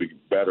that he can be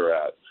better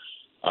at.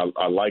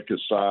 I like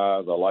his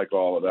size. I like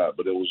all of that.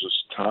 But it was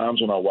just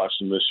times when I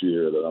watched him this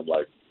year that I'm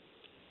like,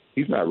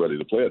 he's not ready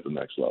to play at the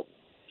next level.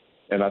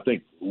 And I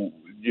think,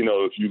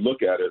 if you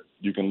look at it,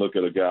 you can look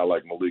at a guy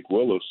like Malik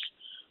Willis,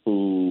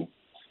 who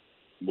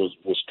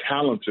was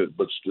talented,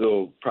 but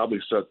still probably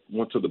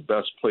went to the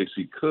best place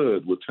he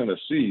could with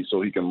Tennessee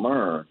so he can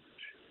learn,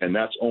 and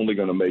that's only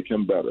going to make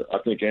him better. I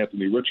think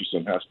Anthony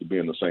Richardson has to be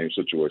in the same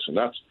situation.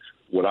 That's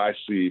what I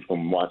see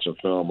from watching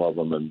film of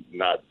him and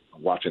not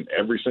watching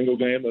every single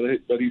game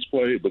that he's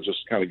played, but just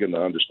kind of getting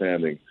an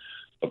understanding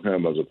of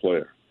him as a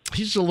player.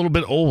 He's a little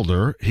bit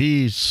older.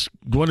 He's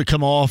going to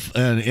come off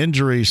an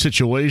injury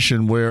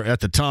situation where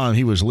at the time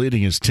he was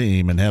leading his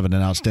team and having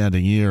an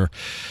outstanding year.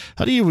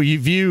 How do you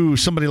view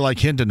somebody like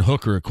Hendon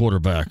Hooker at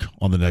quarterback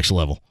on the next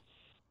level?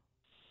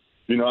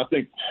 I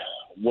think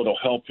what will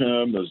help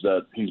him is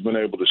that he's been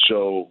able to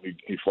show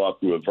he fought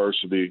through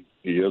adversity.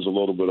 He is a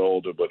little bit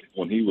older, but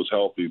when he was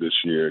healthy this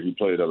year, he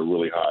played at a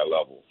really high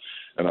level.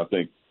 And I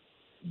think,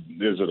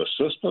 is it a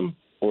system?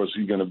 Or is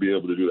he going to be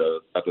able to do that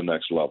at the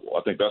next level?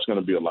 I think that's going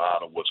to be a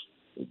lot of what's,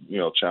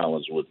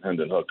 challenged with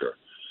Hendon Hooker.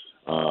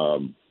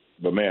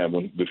 But,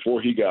 man,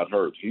 before he got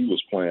hurt, he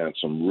was playing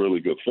some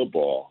really good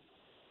football.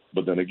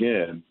 But then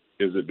again,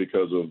 Is it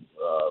because of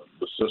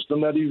the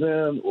system that he's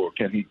in, or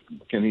can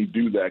he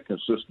do that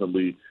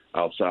consistently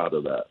outside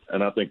of that?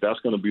 And I think that's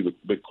going to be the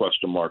big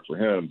question mark for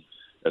him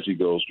as he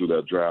goes through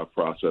that draft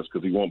process,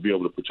 because he won't be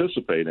able to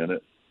participate in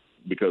it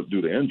because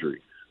due to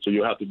injury. So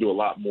you'll have to do a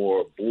lot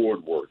more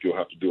board work. You'll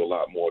have to do a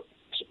lot more,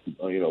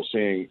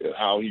 seeing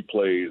how he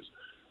plays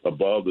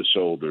above the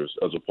shoulders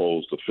as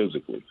opposed to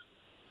physically.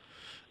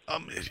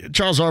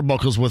 Charles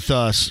Arbuckle's with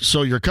us.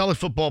 So your college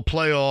football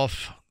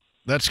playoff,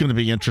 that's going to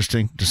be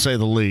interesting, to say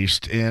the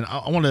least. And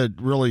I want to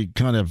really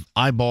kind of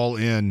eyeball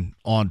in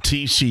on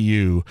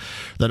TCU,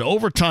 that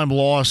overtime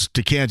loss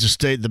to Kansas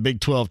State, the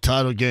Big 12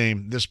 title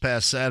game this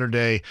past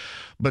Saturday.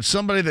 But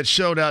somebody that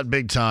showed out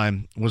big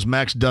time was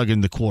Max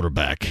Duggan, the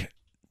quarterback.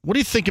 What do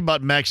you think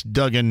about Max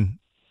Duggan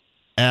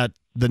at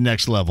the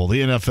next level, the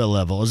NFL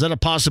level? Is that a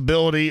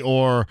possibility,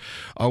 or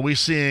are we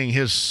seeing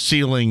his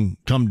ceiling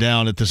come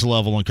down at this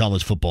level in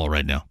college football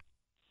right now?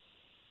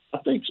 I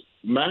think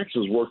Max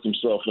has worked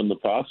himself into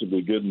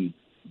possibly getting,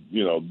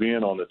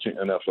 being on the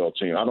NFL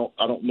team. I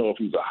don't know if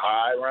he's a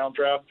high round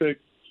draft pick,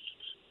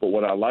 but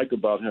what I like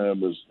about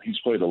him is he's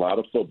played a lot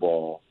of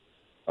football.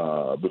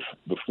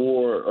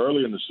 Before,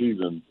 early in the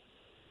season,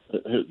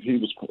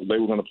 they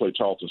were going to play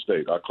Charleston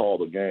State. I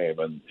called the game,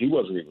 and he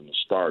wasn't even the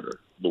starter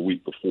the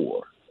week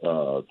before.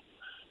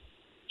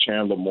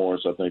 Chandler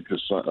Morris, I think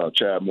his son,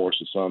 Chad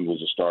Morris' son,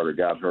 was a starter,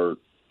 got hurt,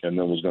 and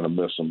then was going to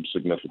miss some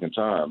significant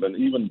time. And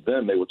even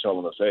then, they were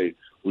telling us, "Hey,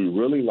 we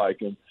really like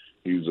him.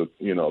 He's a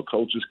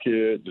coach's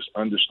kid, just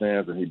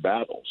understands and he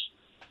battles."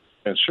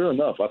 And sure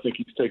enough, I think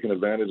he's taken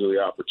advantage of the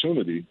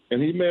opportunity,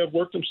 and he may have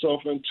worked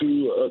himself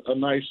into a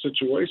nice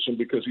situation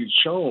because he's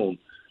shown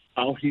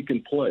how he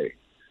can play.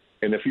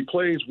 And if he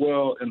plays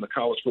well in the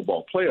college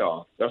football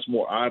playoff, that's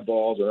more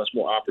eyeballs and that's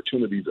more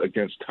opportunities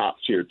against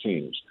top-tier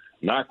teams.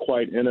 Not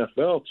quite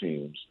NFL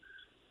teams,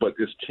 but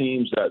it's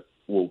teams that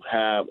will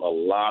have a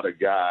lot of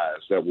guys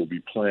that will be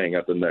playing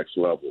at the next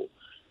level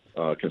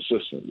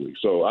consistently.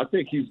 So I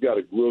think he's got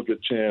a real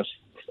good chance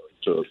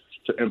to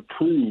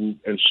improve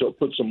and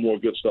put some more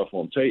good stuff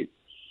on tape.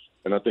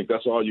 And I think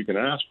that's all you can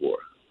ask for.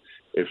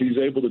 If he's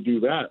able to do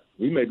that,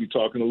 we may be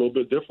talking a little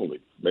bit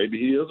differently. Maybe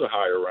he is a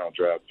higher round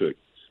draft pick.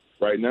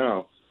 Right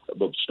now,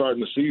 but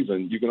starting the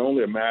season, you can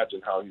only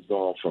imagine how he's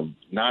gone from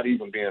not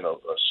even being a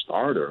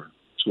starter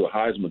to a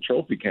Heisman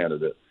Trophy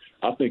candidate.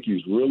 I think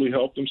he's really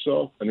helped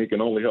himself, and he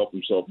can only help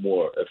himself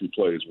more if he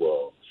plays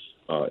well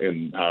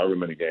in however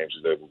many games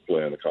he's able to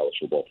play in the college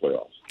football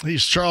playoffs.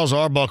 He's Charles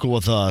Arbuckle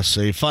with us.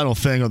 A final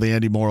thing on the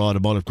Andy Moore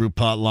Automotive Group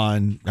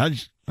hotline. How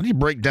do you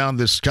break down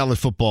this college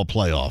football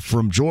playoff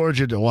from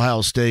Georgia to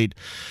Ohio State,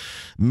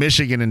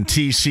 Michigan, and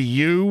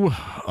TCU?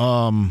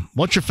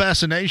 What's your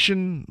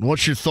fascination?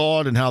 What's your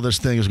thought, and how this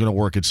thing is going to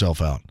work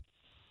itself out?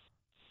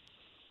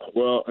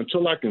 Well,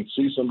 until I can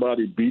see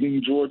somebody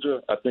beating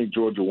Georgia, I think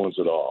Georgia wins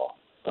it all.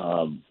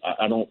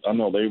 I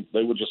know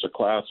they were just a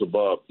class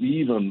above,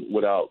 even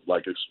without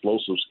like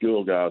explosive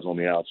skill guys on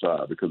the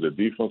outside, because their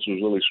defense was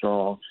really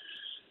strong.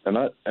 And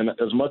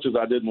as much as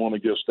I didn't want to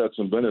give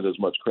Stetson Bennett as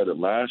much credit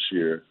last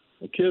year,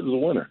 the kid is a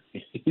winner.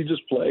 He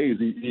just plays.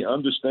 He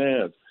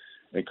understands.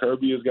 And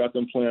Kirby has got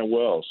them playing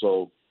well.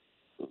 So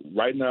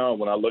right now,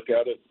 when I look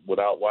at it,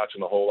 without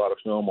watching a whole lot of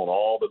film on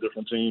all the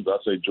different teams, I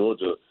say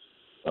Georgia.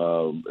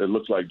 It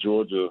looks like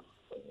Georgia's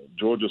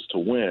to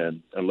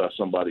win unless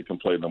somebody can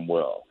play them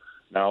well.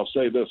 Now, I'll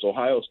say this.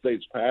 Ohio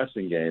State's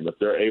passing game, if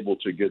they're able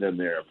to get in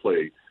there and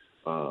play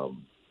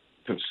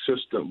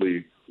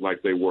consistently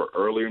like they were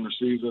earlier in the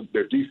season,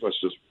 their defense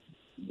just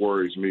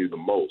worries me the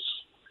most.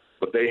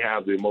 But they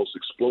have the most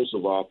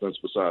explosive offense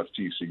besides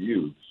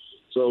TCU.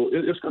 So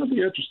it's going to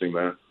be interesting,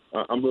 man.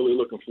 I'm really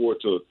looking forward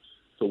to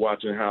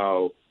watching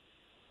how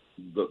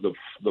the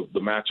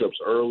matchups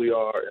early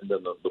are and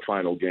then the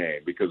final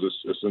game, because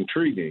it's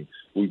intriguing.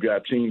 We've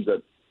got teams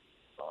that,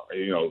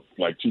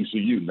 like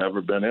TCU,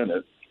 never been in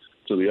it,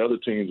 to the other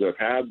teams that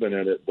have been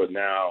in it, but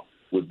now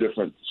with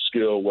different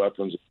skill,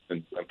 weapons,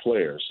 and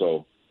players.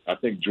 So I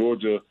think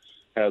Georgia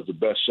has the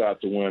best shot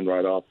to win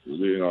right off,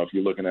 if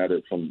you're looking at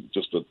it from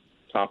just the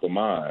top of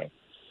mind.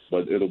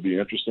 But it'll be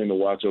interesting to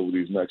watch over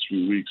these next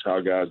few weeks how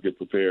guys get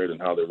prepared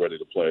and how they're ready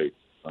to play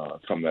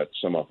come that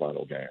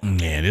semifinal game.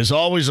 Man, it's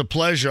always a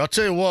pleasure. I'll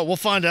tell you what, we'll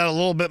find out a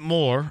little bit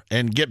more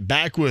and get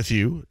back with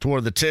you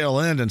toward the tail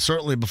end, and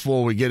certainly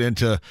before we get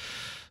into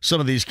some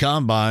of these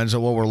combines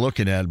and what we're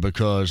looking at,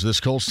 because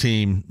this Colts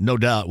team, no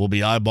doubt, will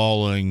be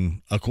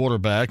eyeballing a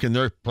quarterback, and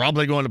they're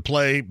probably going to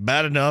play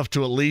bad enough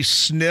to at least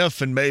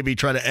sniff and maybe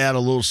try to add a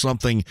little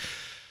something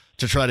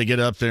to try to get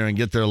up there and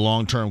get their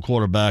long-term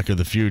quarterback of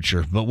the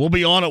future. But we'll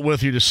be on it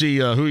with you to see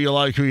who you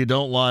like, who you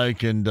don't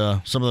like, and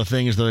some of the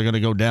things that are going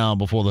to go down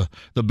before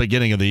the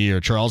beginning of the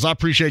year. Charles, I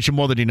appreciate you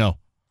more than you know.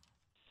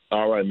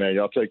 All right, man.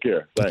 Y'all take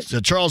care. Thanks.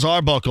 Charles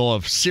Arbuckle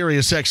of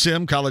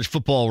SiriusXM College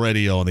Football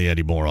Radio on the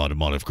Andy Moore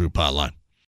Automotive Group hotline.